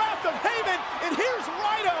about the wrath of Heyman. And here's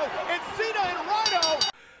Rhino, and Cena and Rhino.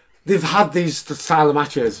 They've had these style of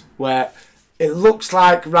matches where it looks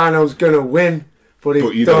like Rhino's going to win, but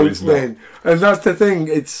he don't win. And that's the thing.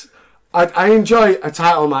 I enjoy a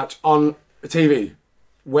title match on TV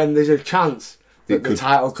when there's a chance that the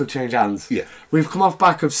title could change hands. Yeah. We've come off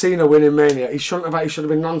back of Cena winning Mania. He should have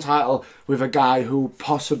been non-title with a guy who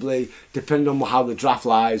possibly, depending on how the draft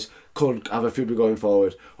lies, could have a feud going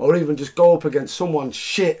forward. Or even just go up against someone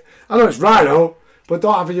shit. I know it's Rhino, but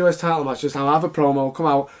don't have a US title match. Just have a promo, come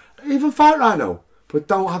out, even fight Rhino, but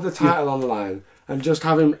don't have the title on the line. And just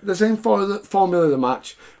have him the same formula of the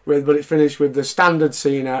match, but it finished with the standard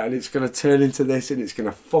Cena, and it's going to turn into this, and it's going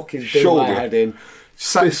to fucking dig my head in.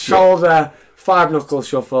 Shoulder, 5-knuckle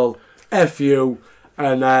shuffle, F you,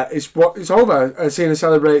 and it's over. Cena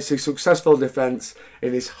celebrates his successful defence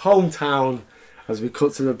in his hometown as we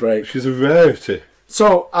cut to the break. She's a rarity.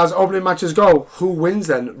 So, as opening matches go, who wins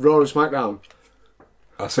then? Raw or SmackDown?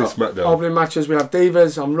 I say SmackDown. Opening matches, we have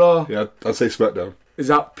Divas on Raw. Yeah, I'd say SmackDown. Is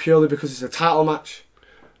that purely because it's a title match?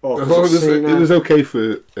 Or As long as it was okay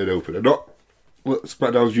for an opener, not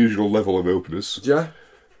SmackDown's usual level of openers. Yeah.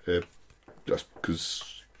 That's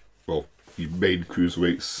because, well, you made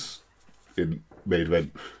cruiserweights in main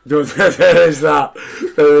event. There is that.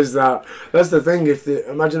 There is that. That's the thing.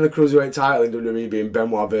 Imagine the cruiserweight title in WWE being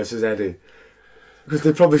Benoit versus Eddie, because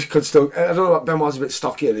they probably could still. I don't know. Benoit's a bit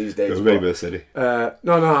stockier these days. Ray versus Eddie.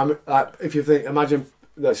 No. If you think, imagine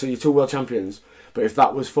that. So you're two world champions, but if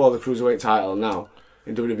that was for the cruiserweight title now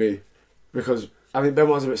in WWE, because I think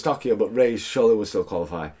Benoit's a bit stockier, but Ray surely would still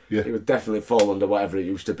qualify. Yeah. He would definitely fall under whatever it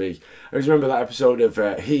used to be. I just remember that episode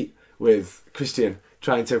of Heat with Christian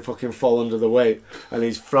trying to fucking fall under the weight, and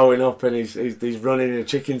he's throwing up, and he's running in a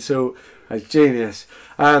chicken suit. It's genius.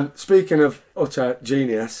 Speaking of utter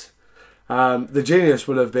genius, the genius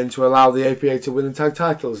would have been to allow the APA to win the tag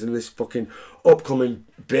titles in this fucking upcoming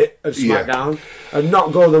bit of SmackDown, and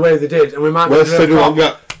not go the way they did. And we might Where's Teddy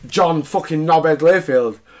Longback? John fucking Knobhead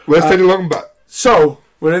Layfield. Where's Teddy Longback? So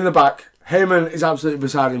we're in the back. Heyman is absolutely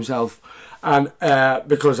beside himself, and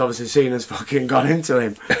because obviously Cena's fucking gone into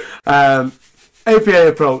him. APA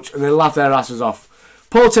approach and they laugh their asses off.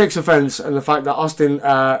 Paul takes offence in the fact that Austin,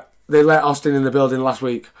 they let Austin in the building last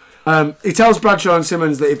week. He tells Bradshaw and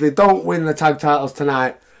Simmons that if they don't win the tag titles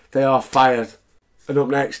tonight, they are fired. And up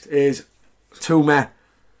next is Tume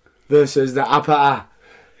versus the Apata.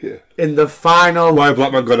 Yeah. In the final Why a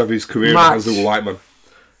black man got to have his career as a white man?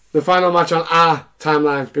 The final match on our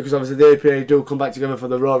timeline, because obviously the APA do come back together for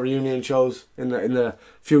the Raw reunion shows in the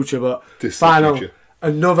future, but final. Future.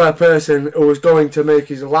 Another person who was going to make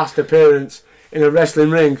his last appearance in a wrestling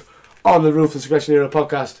ring on the Ruthless Aggression Era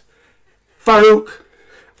podcast. Farouk,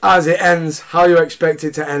 as it ends, how you expect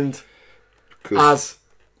it to end, as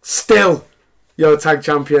still your tag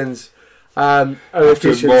champions. After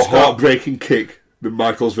a more heartbreaking kick than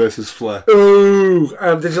Michaels versus Flair. Ooh,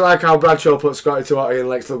 did you like how Bradshaw put Scotty Tuati in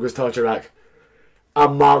Lex Luger's torture rack?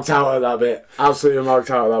 I'm marked out at that bit. Absolutely marked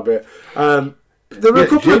out at that bit. There were a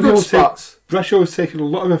couple of good spots. Bradshaw was taking a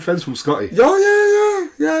lot of offence from Scotty. Oh,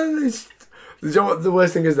 yeah. You know what the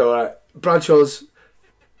worst thing is, though, right? Bradshaw's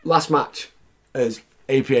last match as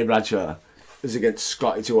APA Bradshaw is against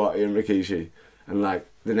Scotty Tuati and Rikishi. And, like,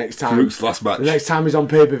 the next time... Farouk's last match. The next time he's on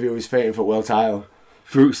pay-per-view, he's fighting for world title.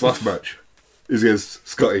 Farouk's last match is against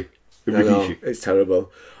Scotty and Rikishi. It's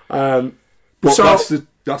terrible. But that's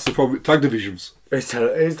the problem with tag divisions. It's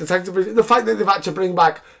terrible. It's the tag division. The fact that they've had to bring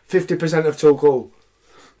back 50% of Too Cool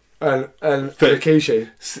and Rikishi.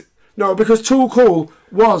 No, because Too Cool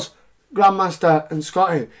was Grandmaster and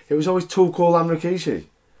Scotty. It was always Too Cool and Rikishi.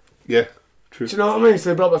 Yeah, true. Do you know what I mean?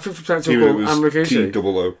 So they brought back 50% Too Cool and Rikishi.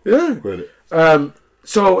 T-double-O. Yeah.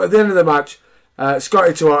 So at the end of the match,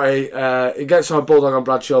 Scotty Tuati, he gets on Bulldog on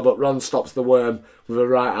Bradshaw, but Ron stops the worm with a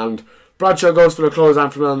right hand. Bradshaw goes for a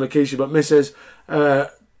clothesline from El Rikishi, but misses,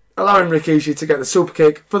 allowing Rikishi to get the super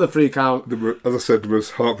kick for the 3 count. As I said, the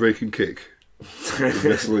most heartbreaking kick in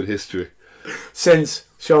wrestling history. Since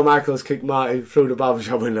Shawn Michaels kicked Marty through the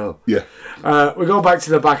barbershop window. Yeah. We go back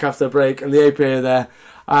to the back after the break, and the APA are there.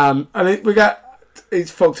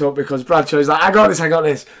 It's fucked up because Bradshaw's like, I got this.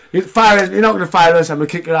 You're not going to fire us, I'm going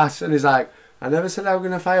to kick your ass. And he's like, I never said I was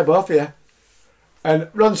going to fire both of you. And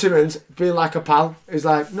Ron Simmons, being like a pal, is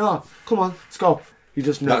like, no, come on, let's go. He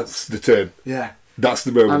just knows. That's the turn. Yeah. That's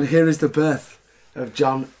the moment. And here is the birth of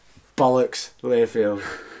John Bollocks Layfield.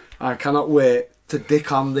 I cannot wait to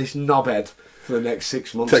dick on this knobhead for the next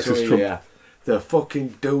 6 months Texas to a Trump. year. The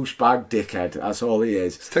fucking douchebag dickhead. That's all he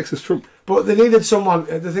is. It's Texas Trump. But they needed someone.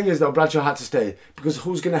 The thing is, though, Bradshaw had to stay because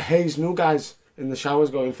who's going to haze new guys in the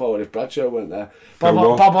showers going forward if Bradshaw weren't there?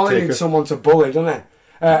 Bob Holly needs someone to bully, doesn't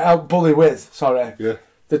he? Bully with, sorry. Yeah.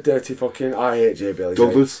 The dirty fucking... I hate JBL.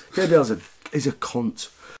 JBL's he's a cunt.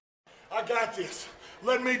 I got this.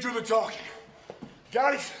 Let me do the talking.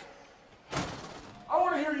 Got it? I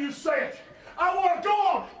want to hear you say it. I want to...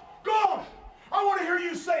 Go on. I want to hear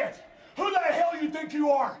you say it. Who the hell you think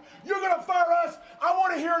you are? You're going to fire us? I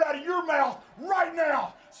want to hear it out of your mouth right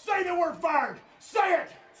now. Say that we're fired. Say it.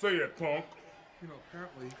 Say it, punk. You know,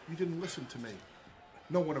 apparently you didn't listen to me.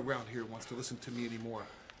 No one around here wants to listen to me anymore.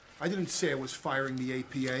 I didn't say I was firing the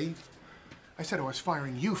APA. I said I was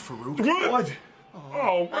firing you, Farouk. What?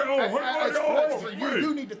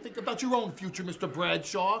 You need to think about your own future, Mr.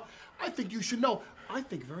 Bradshaw. I think you should know. I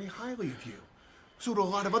think very highly of you. So do a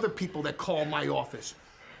lot of other people that call my office.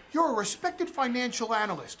 You're a respected financial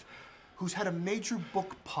analyst who's had a major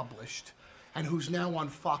book published and who's now on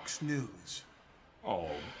Fox News. Oh.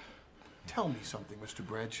 Tell me something, Mr.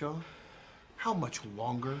 Bradshaw. How much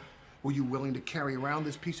longer were you willing to carry around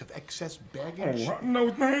this piece of excess baggage? Oh,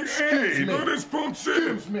 no, man. Excuse Hey, me. look at this function.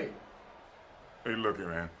 Excuse me. Hey, look here,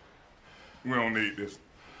 man. We don't need this.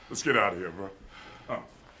 Let's get out of here, bro.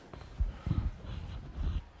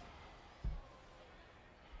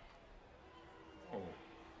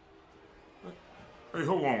 Hey,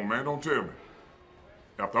 hold on, man. Don't tell me.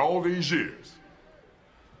 After all these years,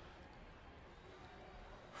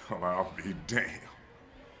 well, I'll be damned.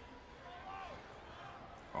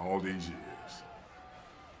 All these years.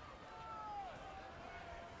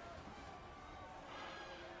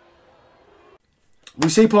 We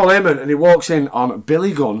see Paul Heyman and he walks in on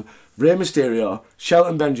Billy Gunn, Rey Mysterio,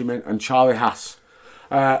 Shelton Benjamin and Charlie Haas.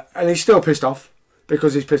 And he's still pissed off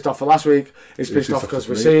because he's pissed off for last week. He's pissed off because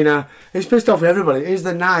we've seen her. He's pissed off with everybody. It's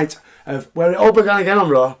the night of where it all began again on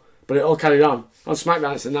Raw, but it all carried on. On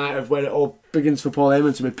SmackDown, it's the night of where it all begins for Paul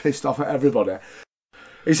Heyman to be pissed off at everybody.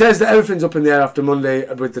 He says that everything's up in the air after Monday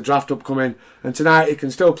with the draft upcoming, and tonight he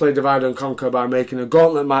can still play divide and conquer by making a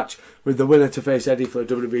gauntlet match with the winner to face Eddie for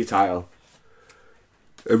the WWE title.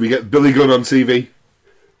 And we get Billy Gunn on TV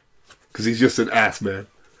because he's just an ass man.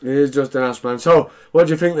 He is just an ass man. So, what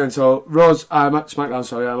do you think then? So, SmackDown,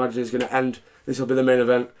 sorry, I imagine is going to end. This will be the main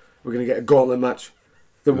event. We're going to get a gauntlet match.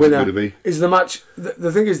 The winner is the match.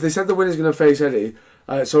 The thing is, they said the winner's going to face Eddie.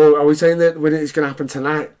 So, are we saying that the winner is going to happen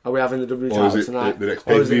tonight? Are we having the WWE title tonight? The next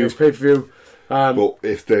or is it the next pay-per-view? But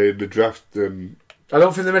if they're in the draft, then I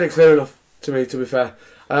don't think they made it clear enough to me, to be fair.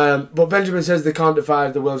 But Benjamin says they can't defy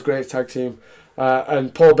the world's greatest tag team.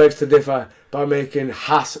 And Paul begs to differ by making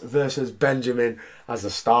Haas versus Benjamin as the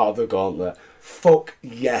start of the gauntlet. Fuck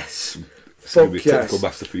yes. It's going to be a technical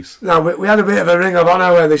masterpiece. Now, we had a bit of a Ring of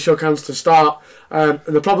Honor where they shook hands to start. And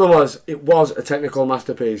the problem was, it was a technical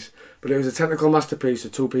masterpiece. But it was a technical masterpiece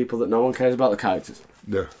of two people that no one cares about the characters.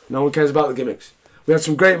 No. No one cares about the gimmicks. We had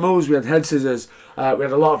some great moves. We had head scissors. We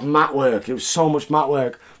had a lot of mat work. It was so much mat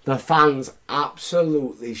work. The fans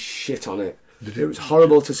absolutely shit on it. It was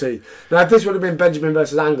horrible to see. Now, if this would have been Benjamin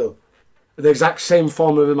versus Angle, the exact same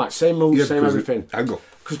form of the match, same moves, same everything. Angle.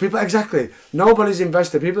 Because people, exactly, nobody's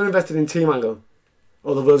invested. People are invested in Team Angle,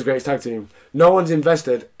 or the world's greatest tag team. No one's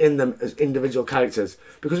invested in them as individual characters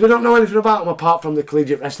because we don't know anything about them apart from the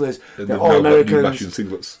collegiate wrestlers, the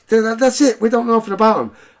All-Americans. That's it. We don't know anything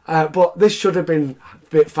about them. But this should have been a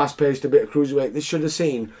bit fast-paced, a bit of cruiserweight. This should have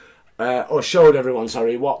seen or showed everyone,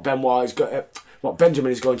 what Benoit is what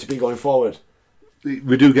Benjamin is going to be going forward.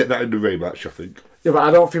 We do get that in the Ray match, I think. Yeah, but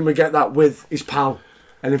I don't think we get that with his pal.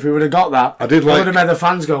 And if we would have got that, it would have made the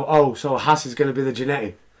fans go, oh, so Haas is going to be the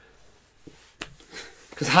Jannetty.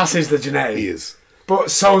 Because Haas is the Jannetty. He is.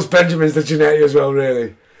 But so's Benjamin's the Jannetty as well,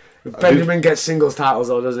 really. Benjamin gets singles titles,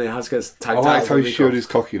 though, doesn't he? Haas gets tag titles. I like how he showed his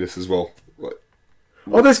cockiness as well.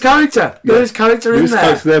 There's character. Yeah. There's character in there. There's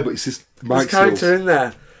character there, but it's just Mike There's character in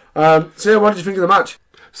there. So, yeah, what did you think of the match?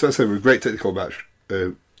 So, I said, it was a great technical match.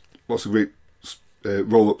 Lots of great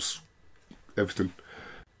roll-ups, everything.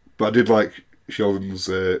 But I did like Sheldon's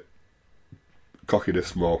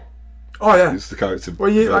cockiness more. Oh, yeah. It's the character.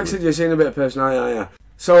 Well, like I said, you're seeing a bit of personality, yeah.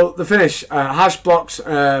 So, the finish. Haas blocks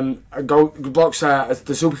the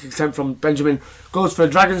super kick attempt from Benjamin, goes for a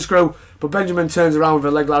dragon screw, but Benjamin turns around with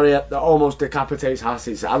a leg lariat that almost decapitates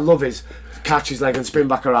Haas. I love his catch his leg and spin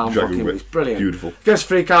back around. It's brilliant. Beautiful. Gets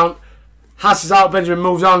 3 count. Haas is out, Benjamin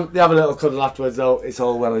moves on. They have a little cuddle afterwards, though. It's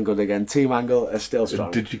all well and good again. Team Angle is still strong.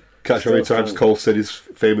 Did you catch how many times Cole said his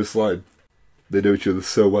famous line? They know each other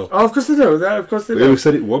so well. Oh, of course they do. Of course they do. They only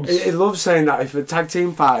said it once. He loves saying that. If a tag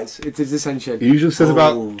team fights, it is dissension. He usually says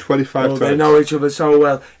about 25 times. They know each other so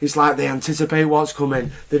well. It's like they anticipate what's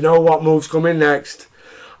coming. They know what move's coming next.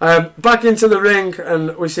 Back into the ring,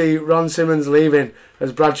 and we see Ron Simmons leaving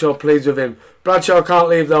as Bradshaw pleads with him. Bradshaw can't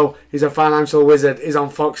leave, though. He's a financial wizard. He's on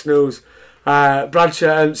Fox News.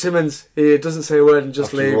 Bradshaw and Simmons, he doesn't say a word and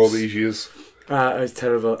just leaves. After all these years. It's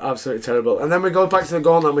terrible, absolutely terrible. And then we go back to the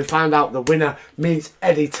gauntlet and we find out the winner meets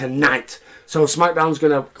Eddie tonight. So SmackDown's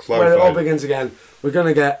going to, where it all begins again, we're going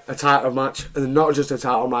to get a title match, and not just a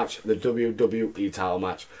title match, the WWE title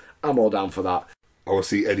match. I'm all down for that. I want to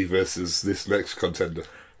see Eddie versus this next contender.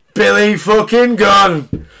 Billy fucking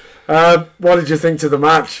Gunn! What did you think to the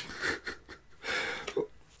match?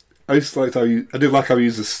 I did like how he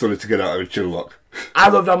used the stunner to get out of a chin lock. I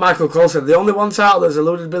loved how Michael Cole said the only one title that's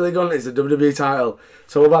eluded Billy Gunn is the WWE title.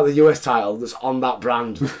 So what about the US title that's on that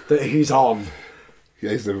brand that he's on?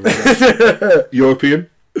 Yeah, he's never been European?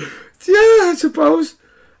 Yeah, I suppose.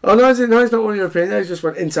 Oh no, he's not one European. He just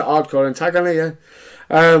went into hardcore and tag on it, yeah.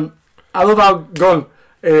 I love how Gunn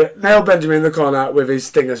Nailed Benjamin in the corner with his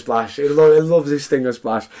Stinger Splash. He loves his Stinger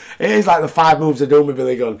Splash. It is like the 5 moves of doom with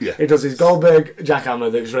Billy Gunn. Yeah. He does his Goldberg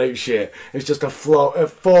jackhammer that's right shit. It's just a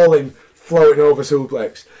floating over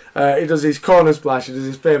suplex. He does his corner splash. He does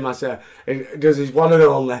his Fairmaster. He does his one and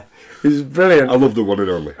only. He's brilliant. I love the one and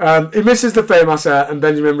only. He misses the Fairmaster and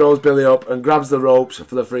Benjamin rolls Billy up and grabs the ropes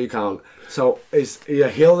for the 3 count. So is he a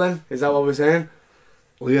heel then? Is that what we're saying?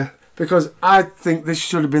 Well, yeah. Because I think this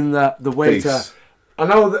should have been the way to... I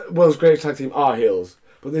know that World's Greatest Tag Team are heels,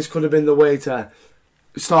 but this could have been the way to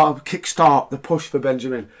kickstart the push for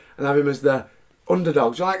Benjamin and have him as the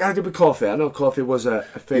underdog. So like I did with Kofi. I know Kofi was a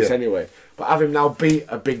face anyway, but have him now beat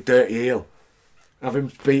a big dirty heel. Have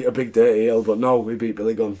him beat a big dirty heel, but no, he beat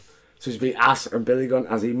Billy Gunn. So he's beat Ass and Billy Gunn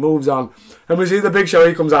as he moves on. And we see the Big Show,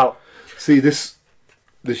 he comes out. See, they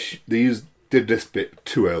did this bit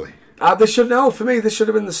too early. For me, this should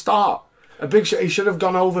have been the start. A Big Show, he should have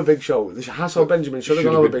gone over Big Show. Hassel Benjamin should have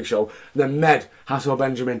gone over Big Show. And then Med, Hassel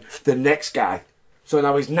Benjamin, the next guy. So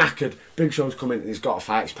now he's knackered. Big Show's coming and he's got to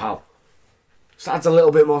fight his pal. So that's a little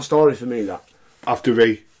bit more story for me, that. After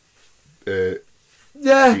Ray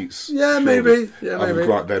beats maybe.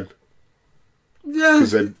 Right then. Yeah.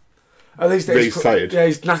 Because then at least Ray's tired. Yeah,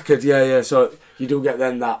 he's knackered. Yeah. So you do get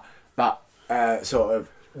then that sort of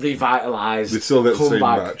revitalised. They still get the same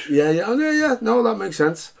comeback. match. Yeah. No, that makes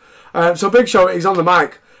sense. So Big Show, he's on the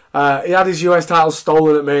mic. He had his US title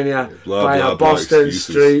stolen at Mania by a Boston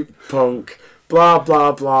Street Punk. Blah,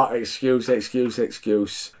 blah, blah. Excuse.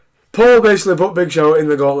 Paul basically put Big Show in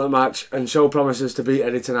the gauntlet match, and Show promises to beat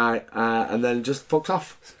Eddie tonight, and then just fucks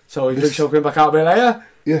off. So is Big Show coming back out a bit later?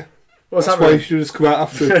 Yeah. What's That's happening? why he should have just come out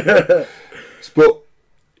after. But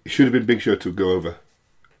it should have been Big Show to go over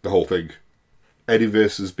the whole thing. Eddie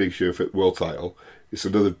versus Big Show for world title. It's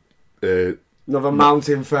another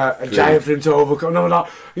mountain for a giant for him to overcome.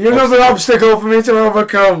 Another obstacle for me to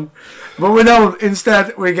overcome. But we don't.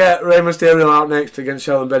 Instead, we get Rey Mysterio out next against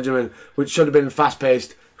Shelton Benjamin, which should have been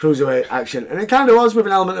fast-paced cruiserweight action, and it kind of was with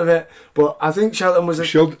an element of it. But I think Shelton was. I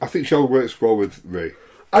think Shelton works well with Rey.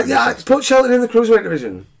 Put Shelton in the cruiserweight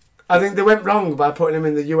division. I think they went wrong by putting him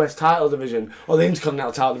in the US title division or the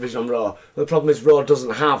Intercontinental title division on Raw. The problem is Raw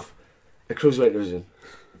doesn't have a cruiserweight division.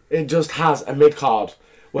 It just has a mid-card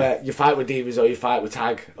where you fight with Divas or you fight with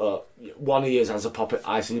Tag, or one of you has a pop at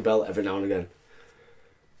IC belt every now and again.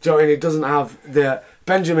 Do you know what I mean? It doesn't have the...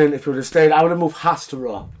 Benjamin, if he would have stayed, I would have moved Haas to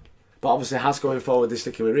Raw. But obviously Haas going forward, they're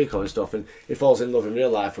sticking with Rico and stuff, and he falls in love in real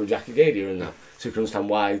life with Jackie Gadia and that. So you can understand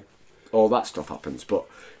why all that stuff happens. But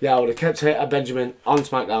yeah, I would have kept Benjamin on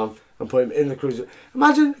SmackDown and put him in the cruiser.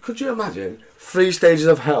 Could you imagine 3 stages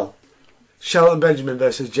of hell? Shelton Benjamin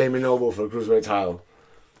versus Jamie Noble for a cruiserweight title.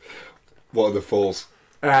 What are the falls?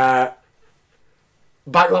 Backlot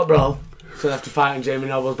brawl. So they have to fight in Jamie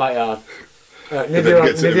Noble's backyard.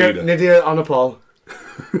 Nydia on a pole.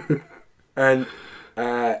 And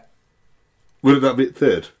wouldn't that be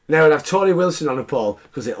third? No, I'd have Tony Wilson on a pole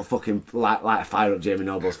because it'll fucking light fire up Jamie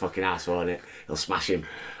Noble's fucking ass, won't it? He'll smash him.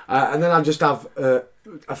 And then I'd just have a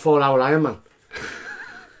 4-hour Iron Man.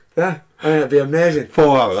 Yeah, I mean, it'd be amazing.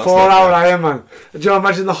 4 hours. 4-hour Iron Man. Do you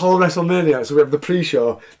imagine the whole WrestleMania? So we have the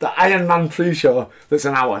pre-show, the Iron Man pre-show that's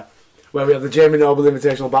an hour, where we have the Jamie Noble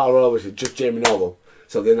Invitational Battle Royal, which is just Jamie Noble.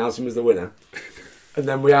 So they announce him as the winner. And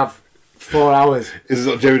then we have 4 hours. Is it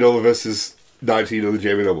not Jamie Noble versus 19 other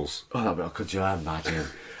Jamie Nobles? Oh, that'd be, could you imagine?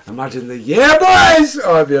 Imagine the yeah, boys!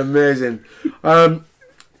 Oh, that'd be amazing.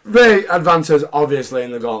 Ray advances, obviously,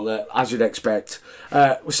 in the gauntlet, as you'd expect.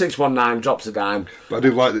 619, drops a dime. But I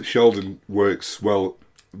do like that Sheldon works well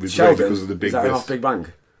with Ray because of the big... Is that him off Big Bang?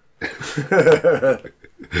 Not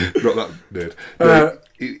that nerd. No,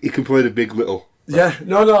 he can play the big little... Yeah,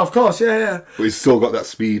 no, of course, yeah. But he's still got that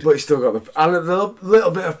speed. But he's still got and a little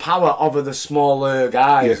bit of power over the smaller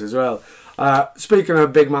guys as well. Speaking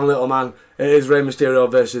of big man, little man, it is Rey Mysterio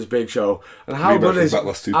versus Big Show. And how good is...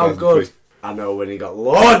 How good... I know, when he got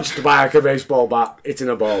launched by a baseball bat, hitting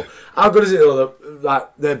a ball. How good is it, though,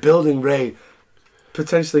 that they're building Ray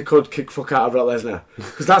potentially could kick fuck out of Brock Lesnar?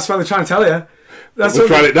 Because that's what they're trying to tell you. We're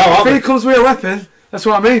trying it now, aren't we? If he comes with a weapon, that's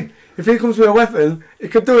what I mean. If he comes with a weapon, it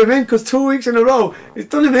could do him in, because 2 weeks in a row, it's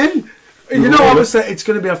done him in. You know, obviously, it's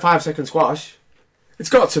going to be a 5-second squash. It's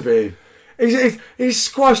got to be. He's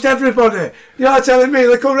squashed everybody. You're telling me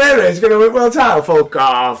the Carrera is going to win world title? Fuck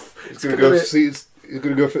off. He's going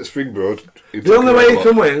to go for the springboard. The only way he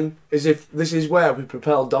can win is if this is where we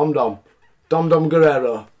propel Dom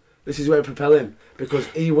Guerrero. This is where we propel him, because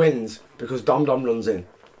he wins because Dom runs in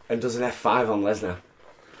and does an F5 on Lesnar.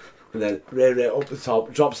 And then Ray up the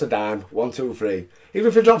top, drops the dime, 1, 2, 3. Even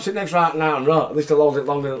if he drops it next night on Raw, at least he'll hold it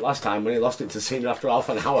longer than last time when he lost it to Cena after half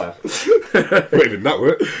an hour. Not even that,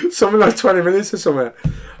 were it? Something like 20 minutes or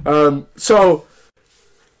something. So,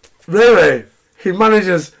 Ray, he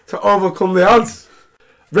manages to overcome the odds.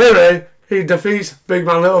 Ray, he defeats Big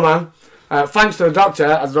Man, Little Man. Thanks to the Doctor,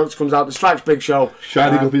 as the Doctor comes out, distracts Big Show.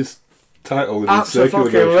 Shining up his title in his circular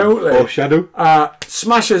motion. Absolutely. Or shadow.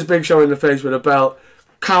 Smashes Big Show in the face with a belt.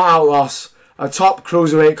 Count out loss. A top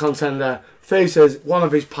cruiserweight contender. Faces one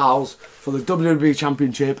of his pals for the WWE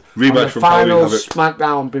Championship. Rematch the from final Halloween Havoc.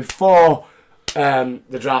 SmackDown before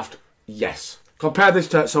the draft. Yes. Compare this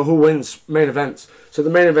to who wins main events. So the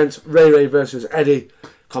main event's Ray versus Eddie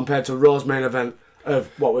compared to Raw's main event of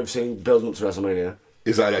what we've seen building up to WrestleMania.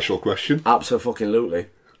 Is that an actual question? Absolutely.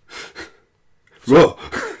 Raw.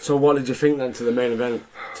 So what did you think then to the main event?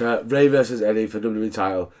 To Ray versus Eddie for WWE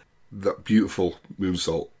title. That beautiful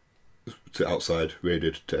moonsault to outside Ray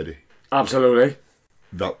did to Eddie. Absolutely.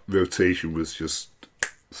 That rotation was just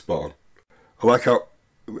spot on. I like how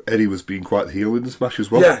Eddie was being quite the heel in the smash as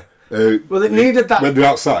well. Yeah. Well, it needed that. When they're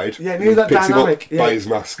outside, yeah, it needed that picks dynamic. Him up by his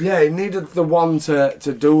mask. Yeah, it needed the one to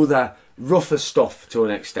do the rougher stuff to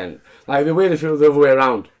an extent. Like, it'd be weird if it was the other way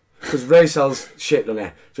around. Because Ray sells shit, doesn't he?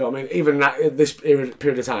 Do you know what I mean? Even at this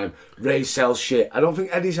period of time, Ray sells shit. I don't think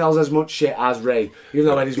Eddie sells as much shit as Ray, even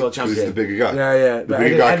though Eddie's world champion. He's the bigger guy. Yeah. The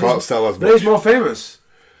bigger guy can't sell as much. Ray's more famous.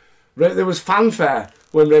 There was fanfare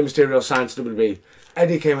when Rey Mysterio signed to WWE.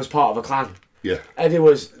 Eddie came as part of a clan. Yeah. Eddie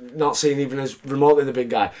was not seen even as remotely the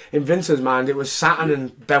big guy. In Vince's mind, it was Saturn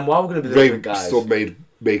and Benoit were going to be the big guys. Ray still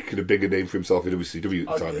making a bigger name for himself in WCW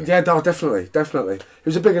at the time. Yeah, no, definitely. It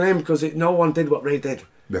was a bigger name because no one did what Ray did.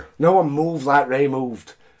 No one moved like Ray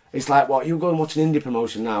moved. It's like, what, you go and watch an indie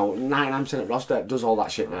promotion now, 99% of roster does all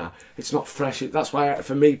that shit now. It's not fresh. That's why,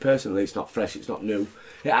 for me personally, it's not fresh, it's not new.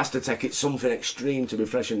 It has to take it something extreme to be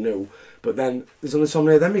fresh and new. But then, there's only so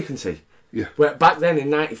many of them you can see. Yeah. Where back then, in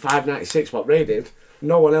 95, 96, what Ray did,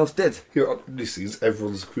 no one else did. Yeah, this is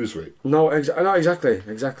everyone's cruiserweight. No, exactly.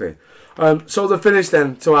 So the finish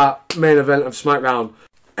then to our main event of SmackDown.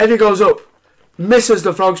 Eddie goes up, misses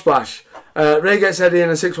the frog splash. Ray gets Eddie in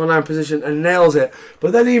a 619 position and nails it,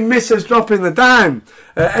 but then he misses dropping the dime.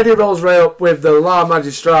 Eddie rolls Ray up with the La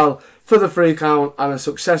Magistral for the 3 count and a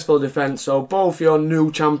successful defense. So both your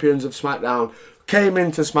new champions of SmackDown came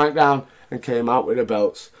into SmackDown and came out with the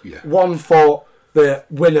belts. Yeah. One fought the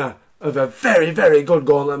winner of a very, very good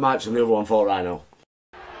gauntlet match, and the other one fought Rhino.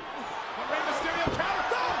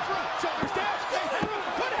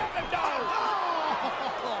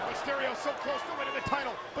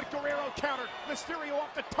 Mysterio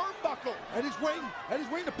off the turnbuckle. Eddie's waiting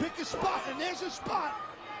to pick his spot, and there's his spot.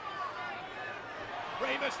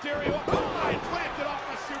 Rey Mysterio planted off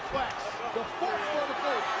the suplex. The fourth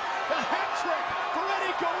vertical. The hat trick for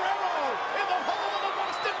Eddie Guerrero in the hole of the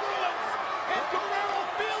Boston Bruins. And Guerrero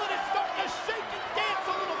feeling it, starting to shake and dance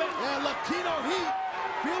a little bit. Yeah, Latino Heat.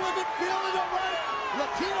 Feeling it all right.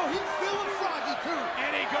 Latino Heat feeling froggy too.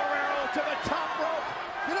 Eddie Guerrero to the top rope.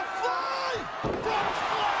 Get a fly! Frog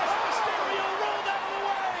splash. Mysterio rolled out of the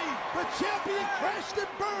way. The champion crashed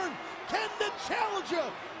and burned. Can the challenger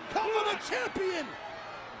cover the champion?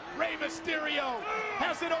 Rey Mysterio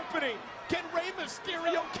has an opening. Can Rey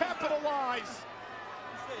Mysterio capitalize?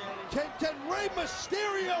 Can Rey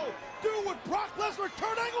Mysterio do what Brock Lesnar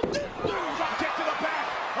Kurt Angle did do? Drop kick to the back.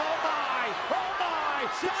 Oh my.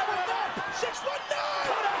 619. Mysterio.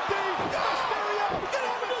 Get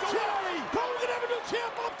out of the champ. Cole can have a new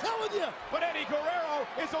champ, I'm telling you. But Eddie Guerrero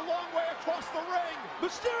is a long way across the ring.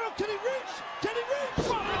 Mysterio, can he reach?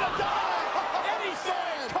 Dropping the dive. Eddie saw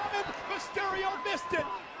it coming. Mysterio missed it.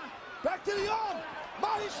 Back to the arm.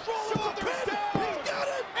 Marty Strowman to the pin. He's got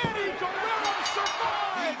it. Eddie Guerrero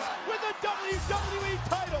survives with the WWE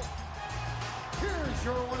title. Here's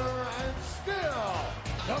your winner and still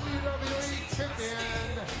WWE Champion,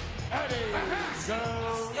 Eddie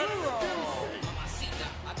Guerrero.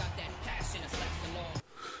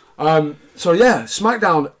 So yeah,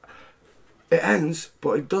 SmackDown, it ends,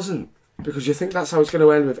 but it doesn't. Because you think that's how it's going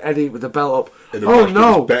to end with Eddie with the belt up. Oh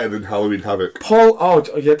no! Better than Halloween Havoc.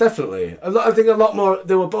 Yeah, definitely. I think a lot more.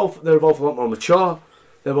 They were both a lot more mature.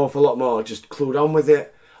 They were both a lot more just clued on with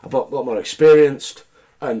it. A lot more experienced,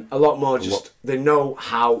 and a lot more just. They know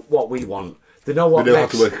what we want. They know what how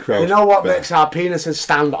to work a crowd. They know what makes our penises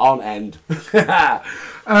stand on end.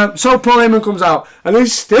 So Paul Heyman comes out, and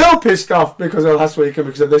he's still pissed off because of last week and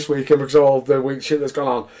because of this week and because of all the week shit that's gone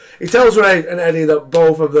on. He tells Ray and Eddie that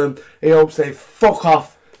both of them, he hopes they fuck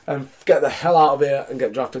off and get the hell out of here and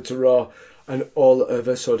get drafted to Raw. And all of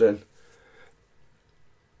a sudden,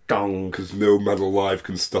 Dong. Because no man alive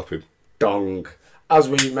can stop him. Dong. As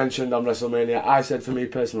we mentioned on WrestleMania, I said for me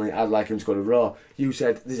personally, I'd like him to go to Raw. You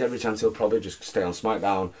said there's every chance he'll probably just stay on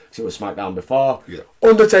SmackDown. See what SmackDown before. Yeah.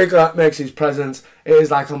 Undertaker makes his presence. It is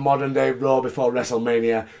like a modern day Raw before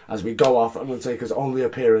WrestleMania as we go off Undertaker's only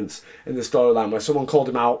appearance in the storyline where someone called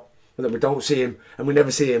him out and then we don't see him and we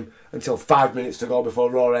never see him until 5 minutes to go before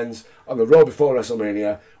Raw ends. On the Raw before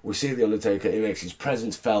WrestleMania, we see the Undertaker. He makes his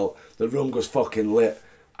presence felt. The room goes fucking lit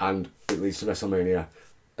and it leads to WrestleMania.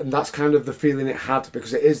 And that's kind of the feeling it had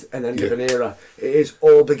because it is an end of an era. It is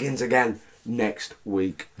all begins again next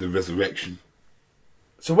week. The resurrection.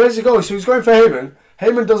 So where's he going? So he's going for Heyman.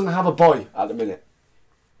 Heyman doesn't have a boy at the minute.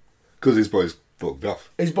 Because his boy's fucked off.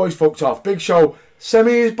 His boy's fucked off. Big Show,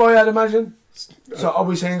 semi his boy, I'd imagine. So are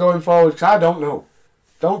we saying going forward? Because I don't know.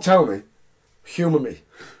 Don't tell me. Humour me.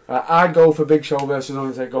 I'd go for Big Show versus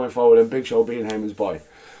Undertaker going forward and Big Show being Heyman's boy.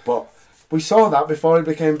 But we saw that before he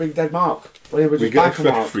became Big Dead Mark. When he was just get a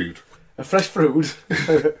fresh fruit. A fresh fruit.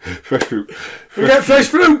 Fresh fruit. We get fresh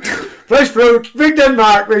fruit. Fresh fruit. Big Dead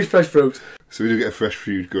Mark brings fresh fruit. So we do get a fresh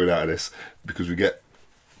fruit going out of this because we get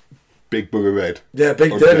Big Bugger Red. Yeah,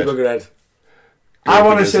 Big Dirty Bugger Red. I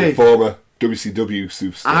want to see former WCW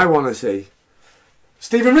superstar. I want to see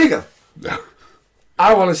Steven Regal. No.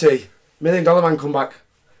 I want to see $1 Million Man come back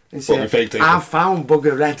and say, I found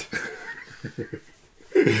Bugger Red.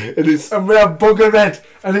 And we have Bugger Red,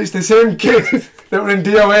 and it's the same kid that were in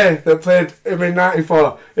DOA that played him in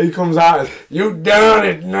 '94. He comes out as, you done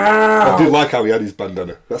it now. I do like how he had his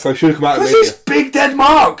bandana. That's how he should have come out of Because he's Big Dead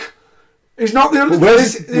Mark. He's not the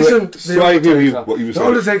Undertaker. So I agree with what you were saying.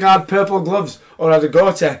 The Undertaker had purple gloves, or had a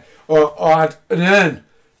goatee, or had an urn.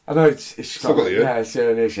 I know it's still got the urn. Yeah, it's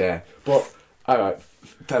an urn, yeah. But, alright,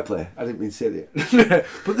 fair play. I didn't mean to say that.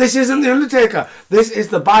 But this isn't the Undertaker. This is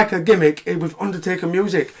the biker gimmick with Undertaker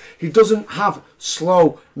music. He doesn't have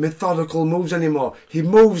slow, methodical moves anymore. He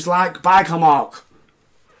moves like Biker Mark.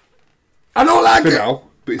 I don't like it. Now,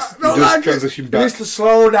 but he does transition back. He needs to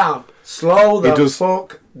slow down. Slow the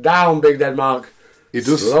fuck down, Big Dead Mark. He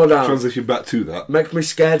does slow down. Transition back to that. Make me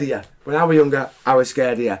scared of you. When I was younger, I was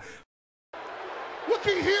scared of you.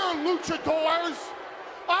 Looky here, luchadors.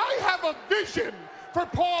 I have a vision for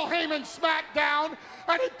Paul Heyman SmackDown,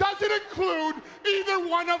 and it doesn't include either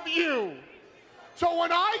one of you. So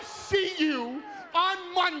when I see you on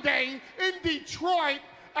Monday in Detroit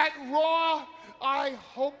at Raw, I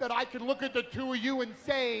hope that I can look at the two of you and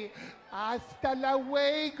say, hasta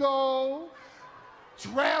luego.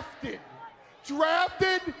 Drafted.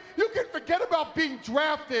 Drafted? You can forget about being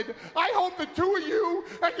drafted. I hope the two of you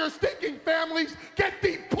and your stinking families get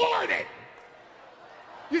deported.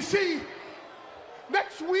 You see,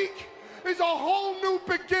 next week is a whole new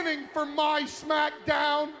beginning for my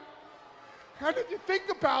SmackDown. And if you think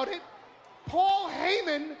about it, Paul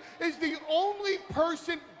Heyman is the only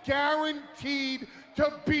person guaranteed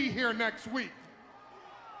to be here next week.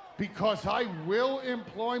 Because I will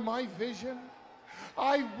employ my vision.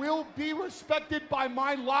 I will be respected by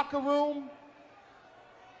my locker room.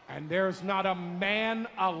 And there's not a man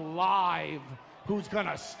alive who's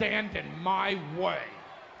gonna stand in my way.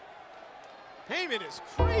 Heyman is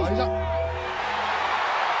crazy.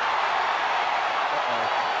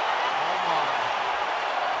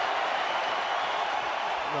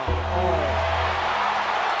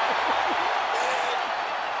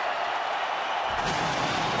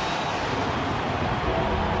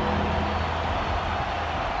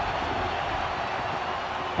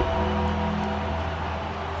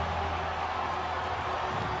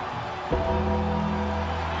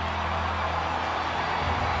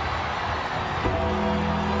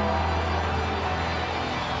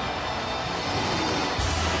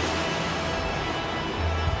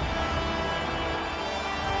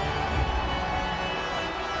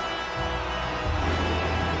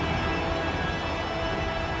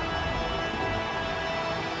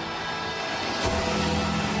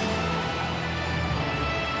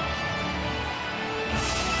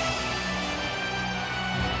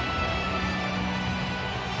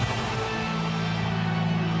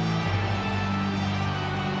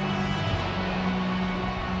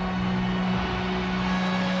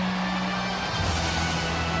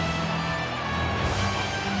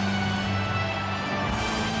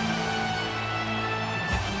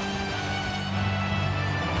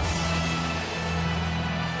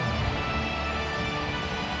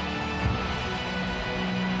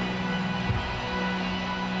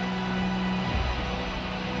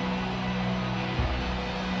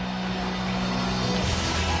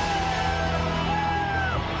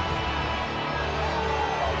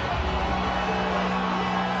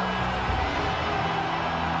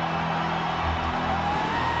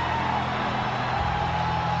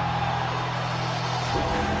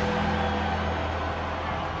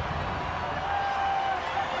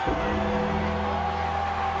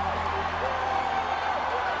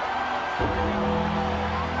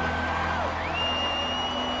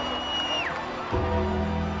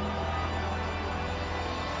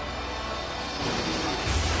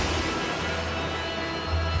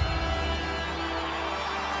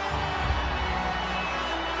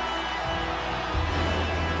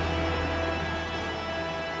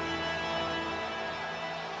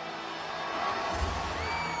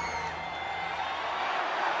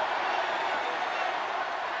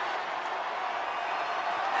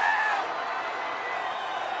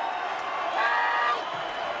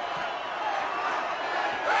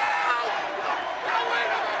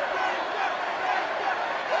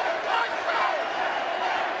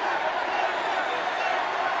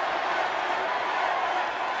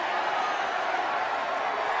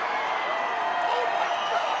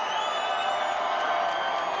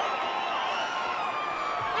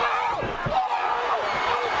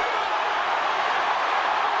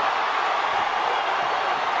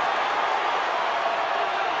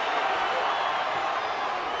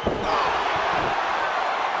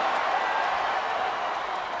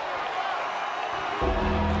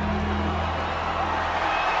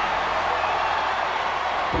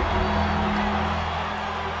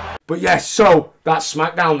 But yes, so that's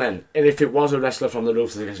SmackDown then. And if it was a wrestler from the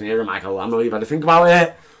Ruthless Aggression era, Michael, I know you've had to think about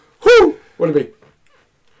it. Who would it be?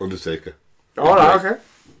 Undertaker. Alright, okay.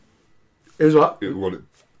 It was what? It was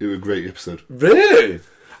a great episode. Really?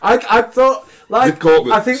 I thought, like,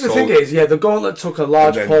 I think the thing is, the Gauntlet took a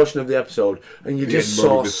large portion of the episode, and you just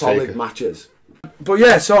saw solid matches. But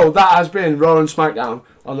yeah, so that has been Raw and SmackDown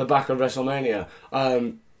on the back of WrestleMania.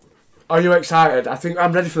 Are you excited? I think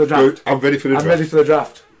I'm ready for the draft. I'm ready for the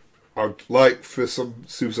draft. I'd like for some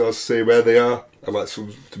superstars to say where they are. I'd like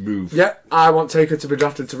some to move. Yeah, I want Taker to be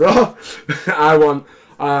drafted to Raw. I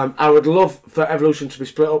would love for Evolution to be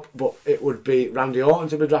split up, but it would be Randy Orton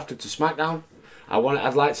to be drafted to SmackDown.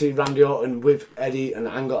 I'd like to see Randy Orton with Eddie and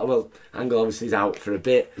Angle. Well, Angle obviously is out for a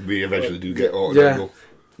bit. We eventually do get Orton and Angle.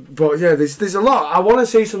 But yeah, there's a lot. I want to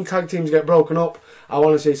see some tag teams get broken up. I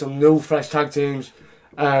want to see some new, fresh tag teams.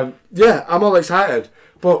 I'm all excited.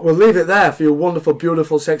 But we'll leave it there for you wonderful,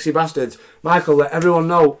 beautiful, sexy bastards. Michael, let everyone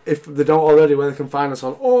know, if they don't already, where they can find us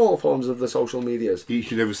on all forms of the social medias.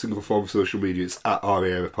 Each and every single form of social media, it's at RA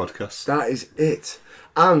Era Podcast. That is it.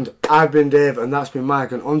 And I've been Dave, and that's been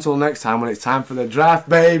Mike. And until next time, when it's time for the draft,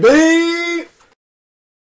 baby!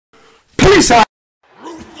 Peace out!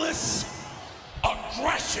 Ruthless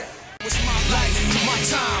aggression. It's my life, my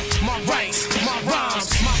time, my rights, my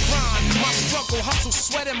rhymes, my grind, my struggle, hustle,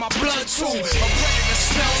 sweat in my blood too. A predator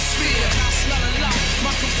smell fear, I smell a lot.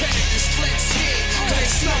 My competitors fled scared, cause they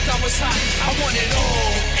smelled I was hot. I want it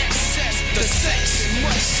all, excess, the sex, and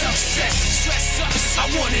much success. Stress us, I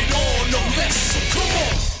want it all, no less, so come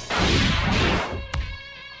on.